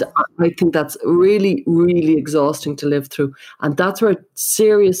 Yeah. And I think that's really, really exhausting to live through. And that's where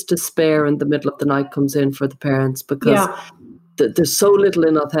serious despair in the middle of the night comes in for the parents, because there's so little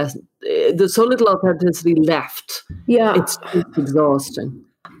authenticity left. Yeah. It's exhausting.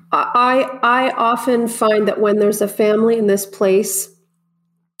 I often find that when there's a family in this place,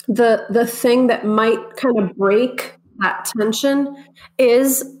 the thing that might kind of break that tension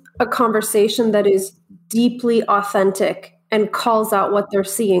is a conversation that is deeply authentic and calls out what they're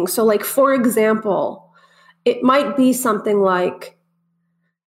seeing. So like, for example, it might be something like,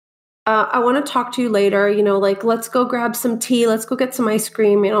 I want to talk to you later, you know, like, let's go grab some tea. Let's go get some ice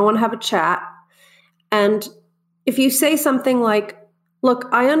cream. You know, I want to have a chat. And if you say something like, look,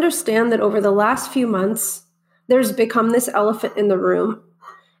 I understand that over the last few months, there's become this elephant in the room.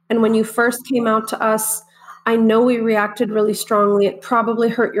 And when you first came out to us, I know we reacted really strongly. It probably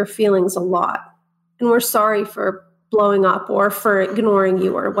hurt your feelings a lot. And we're sorry for blowing up or for ignoring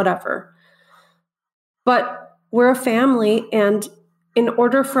you or whatever. But we're a family, and in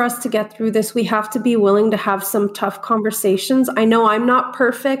order for us to get through this, we have to be willing to have some tough conversations. I know I'm not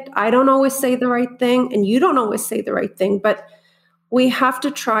perfect. I don't always say the right thing, and you don't always say the right thing, but we have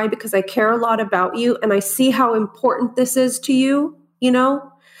to try because I care a lot about you, and I see how important this is to you, you know?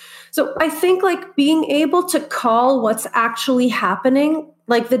 So I think like being able to call what's actually happening,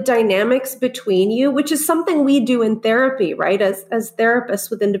 like the dynamics between you, which is something we do in therapy, right? As therapists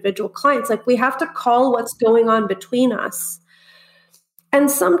with individual clients, like we have to call what's going on between us.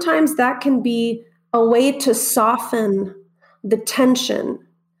 And sometimes that can be a way to soften the tension.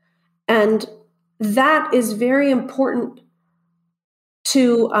 And that is very important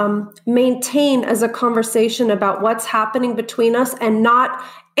to maintain as a conversation about what's happening between us, and not,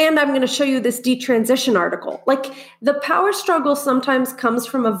 and I'm going to show you this detransition article. Like, the power struggle sometimes comes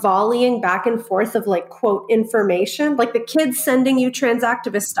from a volleying back and forth of, like, quote, information, like the kids sending you trans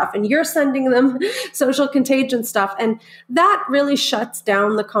activist stuff and you're sending them social contagion stuff. And that really shuts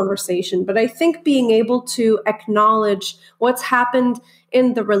down the conversation. But I think being able to acknowledge what's happened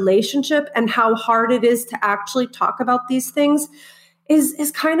in the relationship and how hard it is to actually talk about these things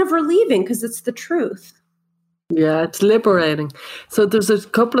is kind of relieving, because it's the truth. Yeah, it's liberating. So there's a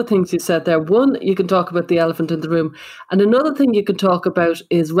couple of things you said there. One, you can talk about the elephant in the room. And another thing you can talk about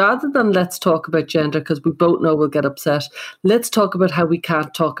is, rather than let's talk about gender, because we both know we'll get upset, let's talk about how we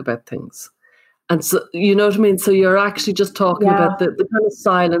can't talk about things. And so, you know what I mean? So you're actually just talking about the kind of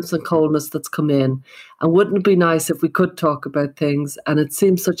silence and coldness that's come in. And wouldn't it be nice if we could talk about things? And it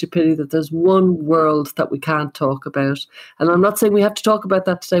seems such a pity that there's one world that we can't talk about. And I'm not saying we have to talk about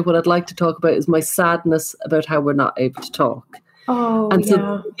that today. What I'd like to talk about is my sadness about how we're not able to talk. Oh, and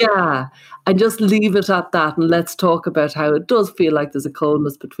so, and just leave it at that, and let's talk about how it does feel like there's a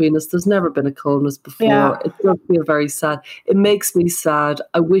coldness between us. There's never been a coldness before. Yeah. It does feel very sad. It makes me sad.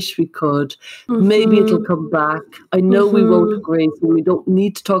 I wish we could. Maybe it'll come back. I know we won't agree, so we don't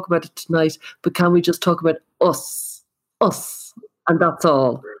need to talk about it tonight, but can we just talk about us, and that's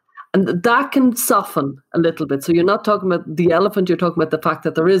all. And that can soften a little bit. So you're not talking about the elephant, you're talking about the fact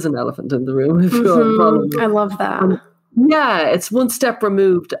that there is an elephant in the room. If you're following me. I love that. Yeah, it's one step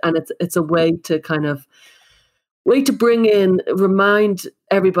removed, and it's a way to bring in, remind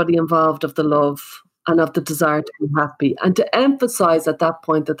everybody involved of the love and of the desire to be happy, and to emphasize at that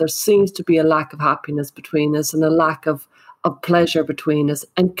point that there seems to be a lack of happiness between us and a lack of pleasure between us.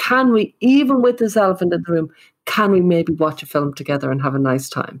 And can we, even with this elephant in the room, can we maybe watch a film together and have a nice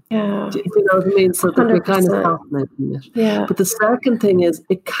time? Yeah. Do you know what I mean? So that we're kind of fascinating it. Yeah. But the second thing is,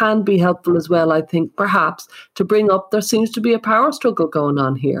 it can be helpful as well, I think, perhaps, to bring up there seems to be a power struggle going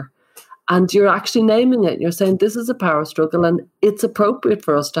on here. And you're actually naming it. You're saying this is a power struggle, and it's appropriate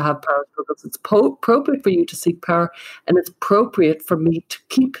for us to have power struggles. It's appropriate for you to seek power, and it's appropriate for me to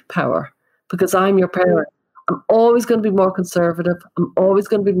keep power, because I'm your parent. I'm always going to be more conservative. I'm always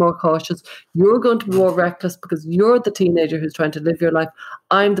going to be more cautious. You're going to be more reckless because you're the teenager who's trying to live your life.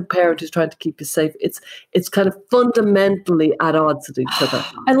 I'm the parent who's trying to keep you safe. It's kind of fundamentally at odds with each other.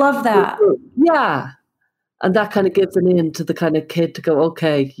 I love that. Yeah. And that kind of gives an in to the kind of kid to go,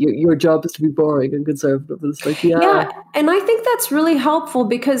 okay, your job is to be boring and conservative. And it's like, yeah. And I think that's really helpful,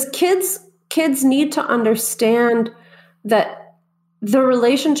 because kids need to understand that the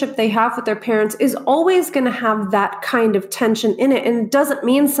relationship they have with their parents is always going to have that kind of tension in it. And it doesn't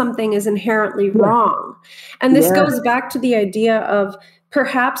mean something is inherently wrong. And this goes back to the idea of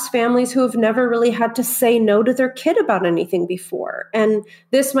perhaps families who have never really had to say no to their kid about anything before. And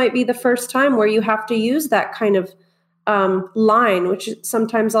this might be the first time where you have to use that kind of line, which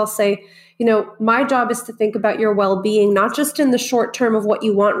sometimes I'll say, you know, my job is to think about your well-being, not just in the short term of what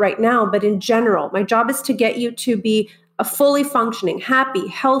you want right now, but in general. My job is to get you to be a fully functioning, happy,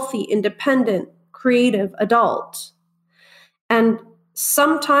 healthy, independent, creative adult. And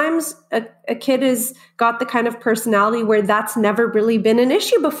sometimes a kid has got the kind of personality where that's never really been an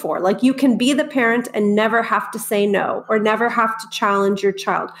issue before. Like, you can be the parent and never have to say no, or never have to challenge your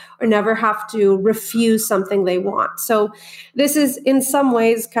child, or never have to refuse something they want. So this is in some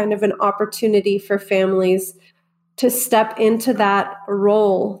ways kind of an opportunity for families to step into that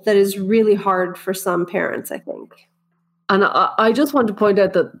role that is really hard for some parents, I think. And I just want to point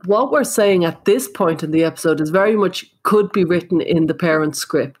out that what we're saying at this point in the episode is very much could be written in the parent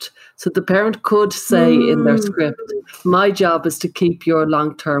script. So the parent could say in their script, my job is to keep your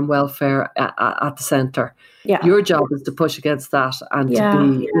long-term welfare at the center. Yeah. Your job is to push against that and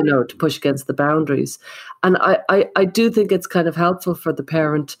to be, to push against the boundaries. And I do think it's kind of helpful for the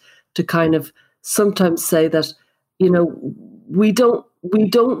parent to kind of sometimes say that, we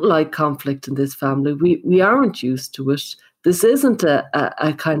don't like conflict in this family. We aren't used to it. This isn't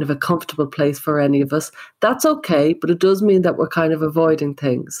a kind of a comfortable place for any of us. That's okay, but it does mean that we're kind of avoiding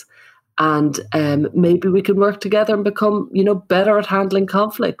things. And maybe we can work together and become, better at handling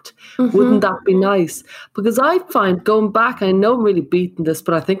conflict. Mm-hmm. Wouldn't that be nice? Because I find, going back, I know I'm really beating this,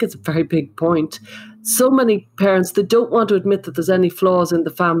 but I think it's a very big point. So many parents, they don't want to admit that there's any flaws in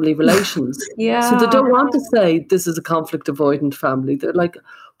the family relations. So they don't want to say this is a conflict avoidant family. They're like,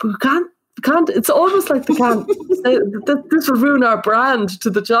 but we can't. It's almost like they can't say that this will ruin our brand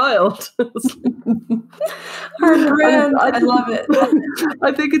to the child. Our brand, I love it.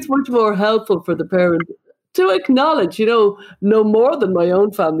 I think it's much more helpful for the parent to acknowledge, no more than my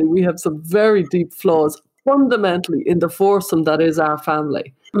own family, we have some very deep flaws. fundamentally in the foursome that is our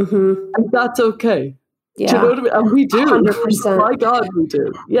family. Mm-hmm. And that's okay. Yeah. Do you know what I mean? And we do. 100%. My God, we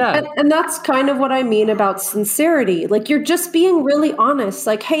do. Yeah. And that's kind of what I mean about sincerity. Like, you're just being really honest.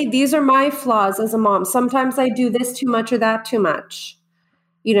 Like, hey, these are my flaws as a mom. Sometimes I do this too much or that too much,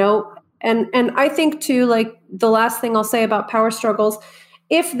 you know? And I think too, like, the last thing I'll say about power struggles,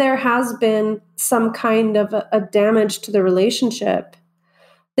 if there has been some kind of a damage to the relationship,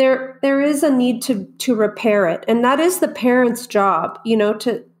 there is a need to repair it. And that is the parent's job, you know,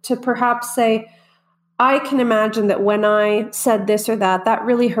 to perhaps say, I can imagine that when I said this or that, that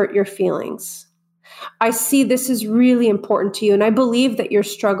really hurt your feelings. I see this is really important to you. And I believe that you're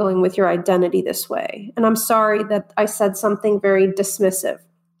struggling with your identity this way. And I'm sorry that I said something very dismissive.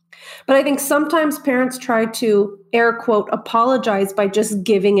 But I think sometimes parents try to, air quote, apologize by just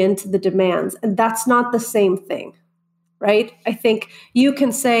giving in to the demands. And that's not the same thing, right? I think you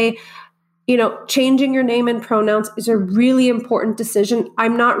can say, you know, changing your name and pronouns is a really important decision.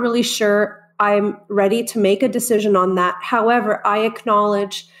 I'm not really sure I'm ready to make a decision on that. However, I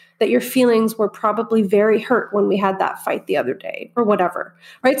acknowledge that your feelings were probably very hurt when we had that fight the other day or whatever,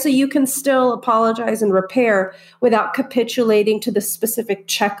 right? So you can still apologize and repair without capitulating to the specific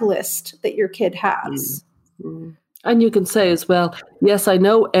checklist that your kid has. Mm-hmm. And you can say as well, yes, I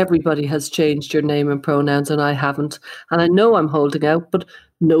know everybody has changed your name and pronouns and I haven't. And I know I'm holding out, but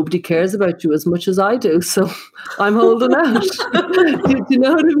nobody cares about you as much as I do. So I'm holding out. Do you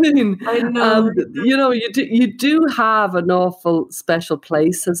know what I mean? I know. You know, you do have an awful special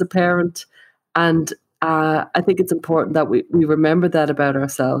place as a parent. And I think it's important that we remember that about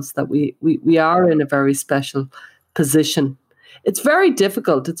ourselves, that we are in a very special position. It's very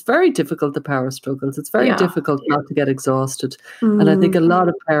difficult. It's very difficult, the power struggles. It's very difficult not to get exhausted. And I think a lot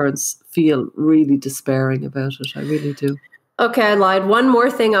of parents feel really despairing about it. I really do. Okay, I lied. One more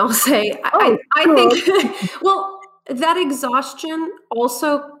thing I'll say. I think, well, that exhaustion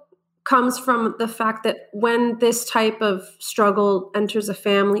also comes from the fact that when this type of struggle enters a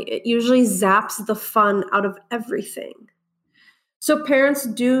family, it usually zaps the fun out of everything. So parents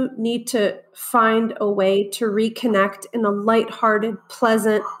do need to find a way to reconnect in a lighthearted,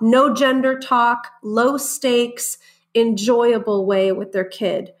 pleasant, no gender talk, low stakes, enjoyable way with their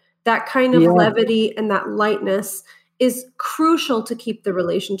kid. That kind of levity and that lightness is crucial to keep the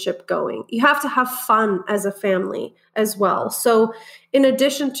relationship going. You have to have fun as a family as well. So in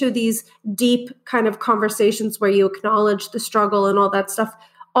addition to these deep kind of conversations where you acknowledge the struggle and all that stuff,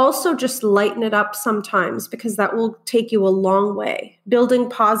 also just lighten it up sometimes, because that will take you a long way. Building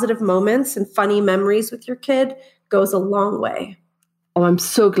positive moments and funny memories with your kid goes a long way. Oh, I'm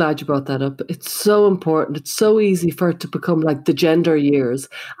so glad you brought that up. It's so important. It's so easy for it to become like the gender years.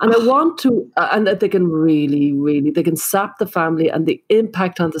 And I want to, and they can they can sap the family, and the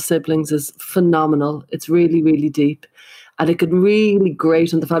impact on the siblings is phenomenal. It's really, really deep. And it can really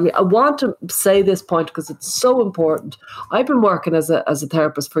grate on the family. I want to say this point because it's so important. I've been working as a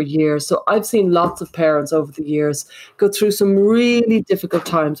therapist for years, so I've seen lots of parents over the years go through some really difficult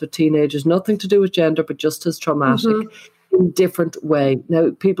times with teenagers, nothing to do with gender, but just as traumatic in different way.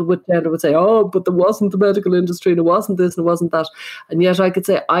 Now, people with gender would say, oh, but there wasn't the medical industry, and it wasn't this, and it wasn't that. And yet I could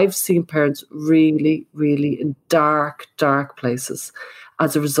say I've seen parents really, really in dark, dark places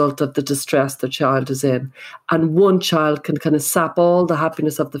as a result of the distress the child is in. And one child can kind of sap all the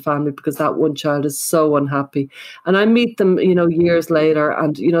happiness of the family because that one child is so unhappy. And I meet them, you know, years later,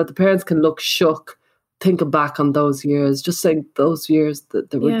 and, you know, the parents can look shook thinking back on those years, just saying those years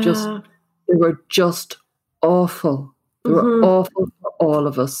that they were just awful. They were awful for all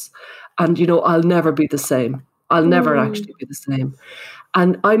of us. And, you know, I'll never be the same. I'll never actually be the same.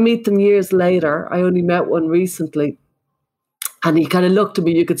 And I meet them years later. I only met one recently. And he kind of looked at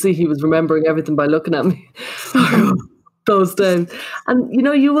me. You could see he was remembering everything by looking at me. Those days. And, you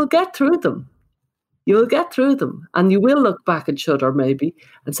know, you will get through them. You will get through them. And you will look back and shudder maybe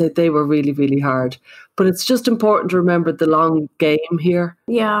and say they were really, really hard. But it's just important to remember the long game here.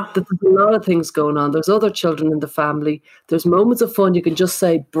 Yeah. That there's a lot of things going on. There's other children in the family. There's moments of fun. You can just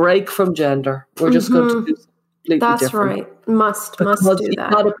say, break from gender. We're just going to do something completely different. That's right. Must do that. You've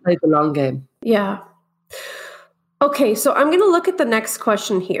got to play the long game. Yeah. Okay, so I'm going to look at the next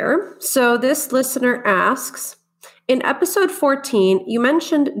question here. So this listener asks, in episode 14, you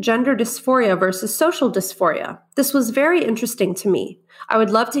mentioned gender dysphoria versus social dysphoria. This was very interesting to me. I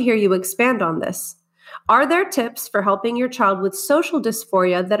would love to hear you expand on this. Are there tips for helping your child with social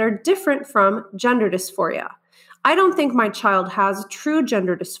dysphoria that are different from gender dysphoria? I don't think my child has true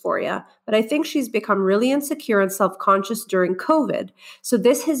gender dysphoria, but I think she's become really insecure and self-conscious during COVID. So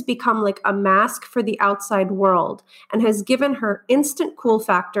this has become like a mask for the outside world and has given her instant cool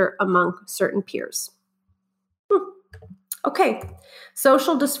factor among certain peers. Okay.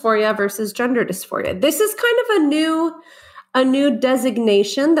 Social dysphoria versus gender dysphoria. This is kind of a new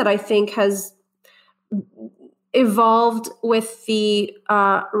designation that I think has evolved with the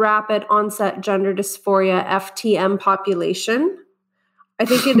rapid onset gender dysphoria FTM population. I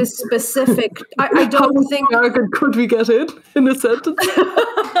think it is specific. I don't think jargon could we get in a sentence?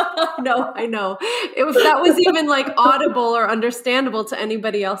 No, I know. That was even like audible or understandable to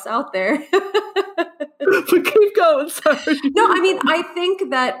anybody else out there. But keep going, sorry. No, I mean, I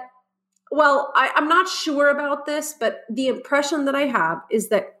think that, well, I'm not sure about this, but the impression that I have is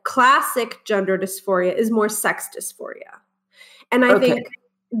that classic gender dysphoria is more sex dysphoria. And I think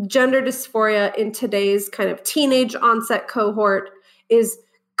gender dysphoria in today's kind of teenage onset cohort is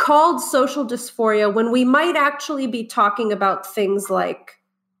called social dysphoria when we might actually be talking about things like,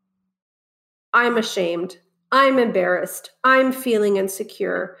 I'm ashamed, I'm embarrassed, I'm feeling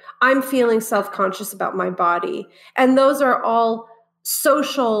insecure, I'm feeling self-conscious about my body. And those are all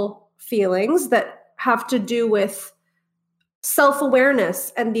social feelings that have to do with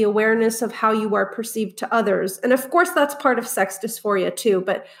self-awareness and the awareness of how you are perceived to others. And of course, that's part of sex dysphoria too.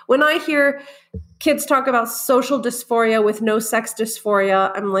 But when I hear kids talk about social dysphoria with no sex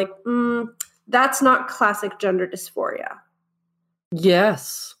dysphoria, I'm like, that's not classic gender dysphoria.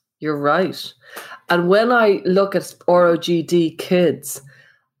 Yes, you're right. And when I look at ROGD kids,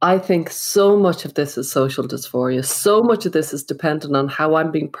 I think so much of this is social dysphoria. So much of this is dependent on how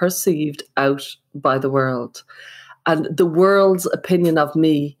I'm being perceived out by the world. And the world's opinion of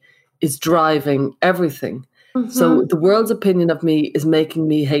me is driving everything. Mm-hmm. So the world's opinion of me is making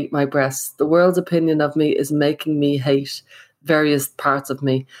me hate my breasts. The world's opinion of me is making me hate various parts of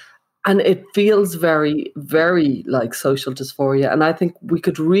me. And it feels very, very like social dysphoria. And I think we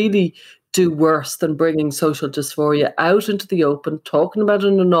could really do worse than bringing social dysphoria out into the open, talking about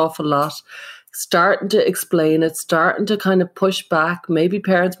it an awful lot, starting to explain it, starting to kind of push back. Maybe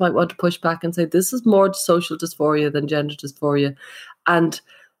parents might want to push back and say, this is more social dysphoria than gender dysphoria. And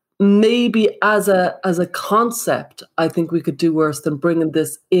maybe as a concept, I think we could do worse than bringing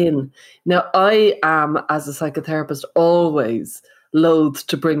this in. Now, I am, as a psychotherapist, always loath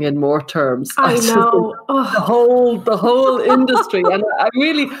to bring in more terms. I know. The whole industry. And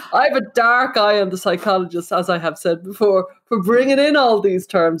I have a dark eye on the psychologists, as I have said before, for bringing in all these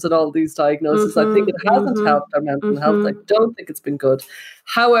terms and all these diagnoses. I think it hasn't helped our mental health. I don't think it's been good.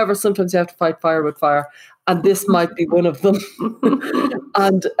 However, sometimes you have to fight fire with fire. And this might be one of them.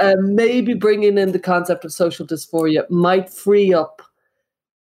 And maybe bringing in the concept of social dysphoria might free up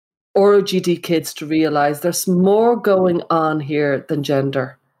ROGD kids to realize there's more going on here than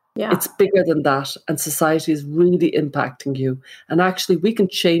gender. Yeah. It's bigger than that, and society is really impacting you. And actually, we can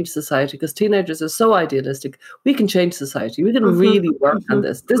change society because teenagers are so idealistic. We can change society. We can really work on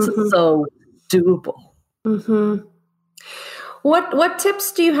this. This is so doable. What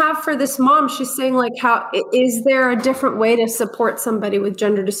tips do you have for this mom? She's saying, like, how is there a different way to support somebody with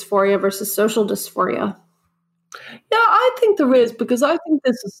gender dysphoria versus social dysphoria? Yeah, I think there is, because I think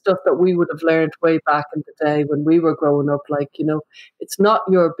this is stuff that we would have learned way back in the day when we were growing up. Like, it's not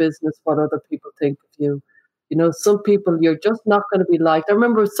your business what other people think of you. Some people you're just not going to be liked. I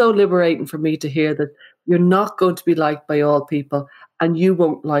remember it was so liberating for me to hear that you're not going to be liked by all people and you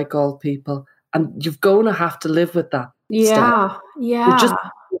won't like all people. And you're going to have to live with that. Yeah, Stella. yeah. You just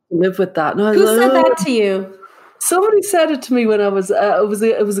have to live with that. Who said that to you? Somebody said it to me when I was,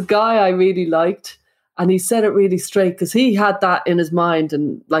 it was a guy I really liked. And he said it really straight because he had that in his mind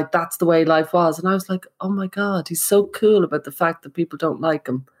and like that's the way life was. And I was like, oh my God, he's so cool about the fact that people don't like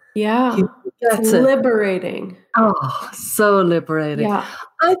him. Yeah, it's liberating. Oh, so liberating. Yeah.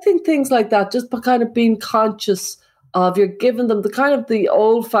 I think things like that, just by kind of being conscious of, you're giving them the kind of the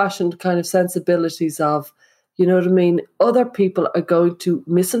old-fashioned kind of sensibilities of, you know what I mean? Other people are going to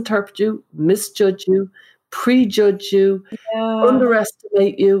misinterpret you, misjudge you, prejudge you,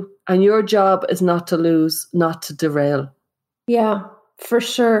 underestimate you, and your job is not to lose, not to derail. Yeah, for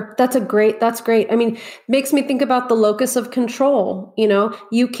sure. That's great. I mean, makes me think about the locus of control.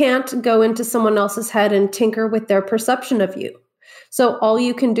 You can't go into someone else's head and tinker with their perception of you. So all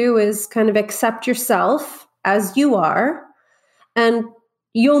you can do is kind of accept yourself as you are, and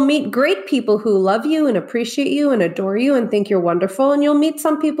you'll meet great people who love you and appreciate you and adore you and think you're wonderful. And you'll meet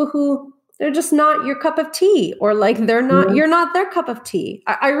some people who they're just not your cup of tea, or like you're not their cup of tea.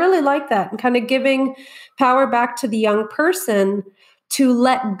 I really like that, and kind of giving power back to the young person to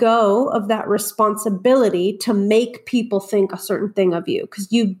let go of that responsibility to make people think a certain thing of you,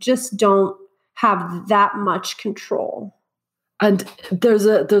 because you just don't have that much control. And there's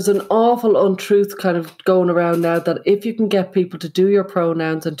an awful untruth kind of going around now that if you can get people to do your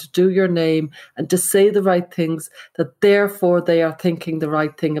pronouns and to do your name and to say the right things, that therefore they are thinking the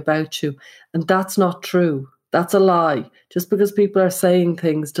right thing about you. And that's not true. That's a lie. Just because people are saying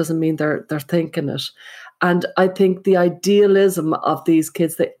things doesn't mean they're thinking it. And I think the idealism of these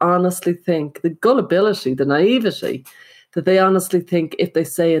kids, they honestly think, the gullibility, the naivety, that they honestly think if they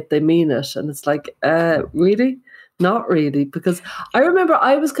say it, they mean it. And it's like, really? Not really, because I remember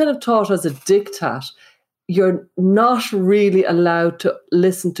I was kind of taught as a diktat, you're not really allowed to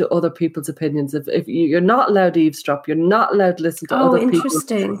listen to other people's opinions. If you're not allowed to eavesdrop, you're not allowed to listen to other people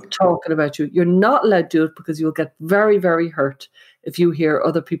talking about you. You're not allowed to do it because you'll get very, very hurt if you hear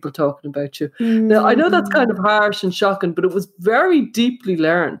other people talking about you. Now, I know that's kind of harsh and shocking, but it was very deeply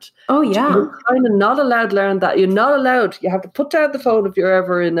learned. Oh, yeah. You're kind of not allowed to learn that. You're not allowed. You have to put down the phone if you're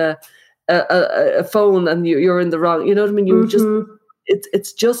ever in a phone and you're in the wrong, you know what I mean? You just,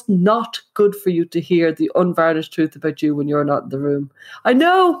 it's just not good for you to hear the unvarnished truth about you when you're not in the room. I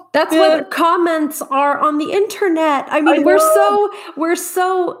know. That's what comments are on the internet. I mean, we're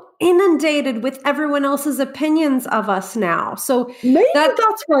so inundated with everyone else's opinions of us now. So maybe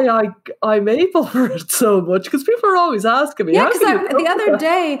that's why I'm able for it so much, because people are always asking me. Yeah, because the other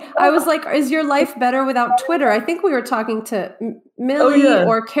day I was like, is your life better without Twitter? I think we were talking to Millie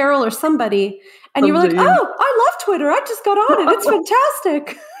or Carol or somebody, and you were like, oh, I love Twitter. I just got on it. It's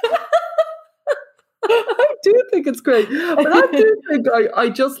fantastic. I do think it's great. But I do think I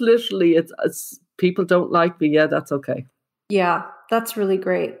just literally, it's people don't like me. Yeah, that's okay. Yeah, that's really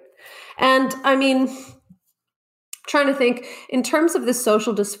great. And I mean, trying to think in terms of the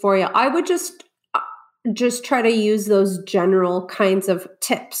social dysphoria, I would just try to use those general kinds of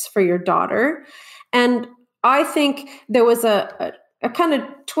tips for your daughter. And I think there was a kind of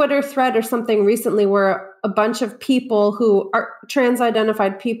Twitter thread or something recently where a bunch of people who are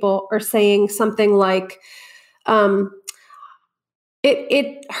trans-identified people are saying something like,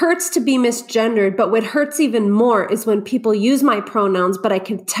 it hurts to be misgendered, but what hurts even more is when people use my pronouns, but I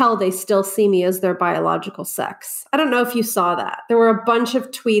can tell they still see me as their biological sex. I don't know if you saw that. There were a bunch of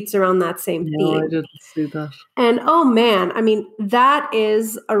tweets around that same theme. No, I didn't see that. And oh man, I mean, that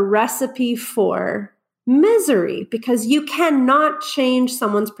is a recipe for misery, because you cannot change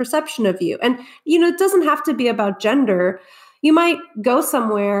someone's perception of you. And, you know, it doesn't have to be about gender. You might go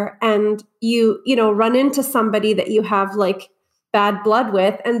somewhere and you run into somebody that you have like bad blood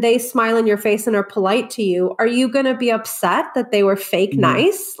with, and they smile in your face and are polite to you. Are you going to be upset that they were fake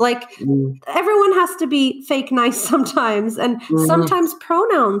nice? Like everyone has to be fake nice sometimes. And sometimes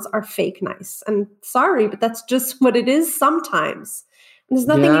pronouns are fake nice. And sorry, but that's just what it is sometimes. And there's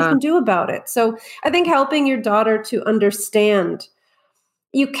nothing you can do about it. So I think helping your daughter to understand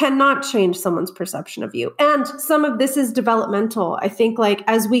you cannot change someone's perception of you. And some of this is developmental. I think like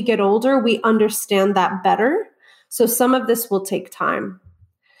as we get older, we understand that better. So some of this will take time.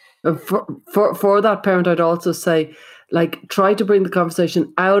 For that parent, I'd also say, like, try to bring the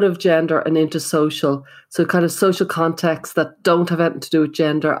conversation out of gender and into social. So kind of social contexts that don't have anything to do with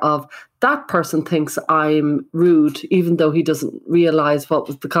gender, of that person thinks I'm rude, even though he doesn't realize what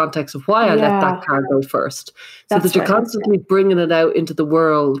was the context of why I let that car go first. So that you're constantly bringing it out into the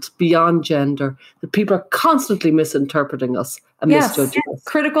world beyond gender, that people are constantly misinterpreting us and misjudging us.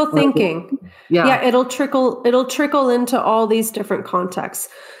 Critical thinking. Yeah, it'll trickle into all these different contexts.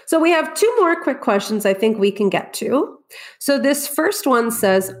 So we have two more quick questions I think we can get to. So this first one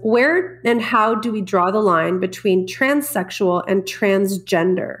says, where and how do we draw the line between transsexual and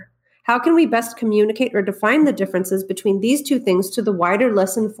transgender? How can we best communicate or define the differences between these two things to the wider,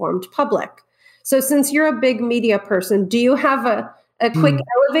 less informed public? So since you're a big media person, do you have a quick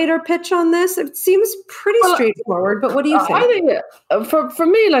elevator pitch on this? It seems pretty straightforward, but what do you think? I think for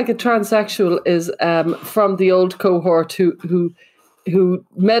me, like, a transsexual is from the old cohort who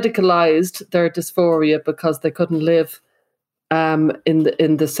medicalized their dysphoria because they couldn't live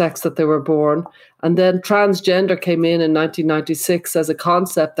in the sex that they were born. And then transgender came in 1996 as a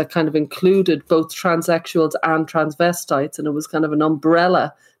concept that kind of included both transsexuals and transvestites, and it was kind of an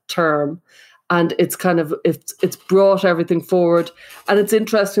umbrella term. And it's kind of it's brought everything forward. And it's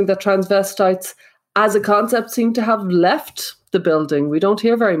interesting that transvestites as a concept seem to have left the building. We don't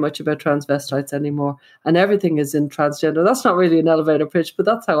hear very much about transvestites anymore, and everything is in transgender. That's not really an elevator pitch, but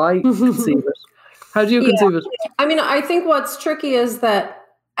that's how I conceive it. How do you conceive it? I mean, I think what's tricky is that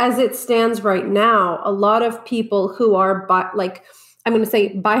as it stands right now, a lot of people who are I'm going to say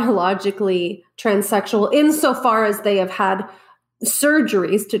biologically transsexual, insofar as they have had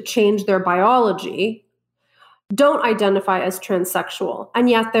surgeries to change their biology, don't identify as transsexual. And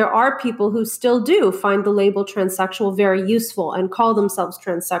yet there are people who still do find the label transsexual very useful and call themselves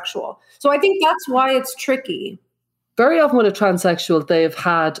transsexual. So I think that's why it's tricky. Very often with a transsexual, they have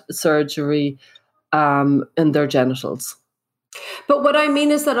had surgery in their genitals. But what I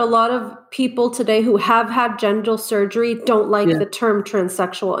mean is that a lot of people today who have had genital surgery don't like the term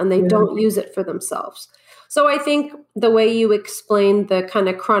transsexual, and they don't use it for themselves. So I think the way you explain the kind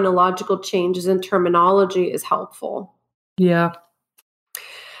of chronological changes in terminology is helpful. Yeah.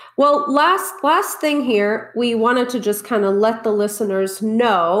 Well, last thing here, we wanted to just kind of let the listeners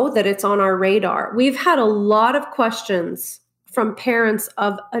know that it's on our radar. We've had a lot of questions from parents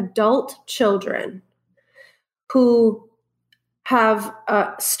of adult children who have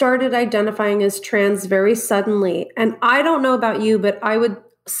started identifying as trans very suddenly. And I don't know about you, but I would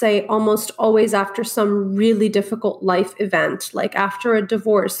say almost always after some really difficult life event, like after a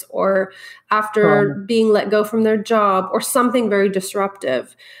divorce or after being let go from their job or something very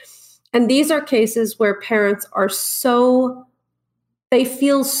disruptive. And these are cases where parents are they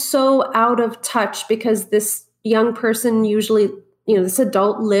feel so out of touch because this young person usually, this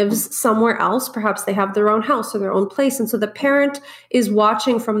adult lives somewhere else. Perhaps they have their own house or their own place. And so the parent is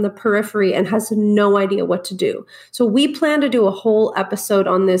watching from the periphery and has no idea what to do. So we plan to do a whole episode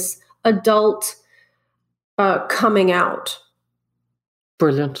on this adult coming out.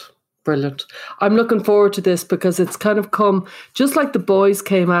 Brilliant. I'm looking forward to this because it's kind of come, just like the boys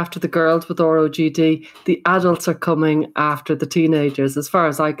came after the girls with ROGD, the adults are coming after the teenagers, as far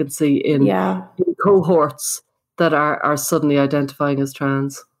as I can see in cohorts that are suddenly identifying as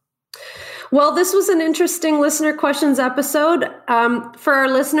trans. Well, this was an interesting listener questions episode. For our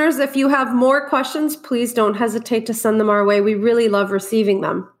listeners, if you have more questions, please don't hesitate to send them our way. We really love receiving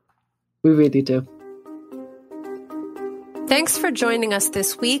them. We really do. Thanks for joining us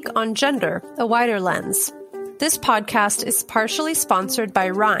this week on Gender, a Wider Lens. This podcast is partially sponsored by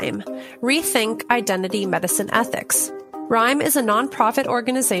RIME, Rethink Identity Medicine Ethics. RIME is a nonprofit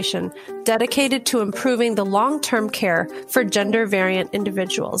organization dedicated to improving the long-term care for gender-variant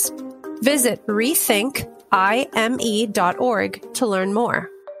individuals. Visit rethinkime.org to learn more.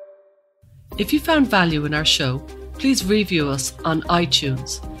 If you found value in our show, please review us on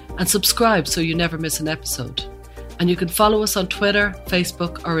iTunes and subscribe so you never miss an episode. And you can follow us on Twitter,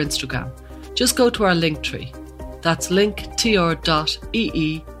 Facebook, or Instagram. Just go to our link tree. That's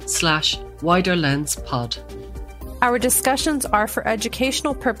linktr.ee/widerlenspod. Our discussions are for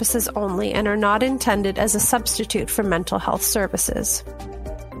educational purposes only and are not intended as a substitute for mental health services.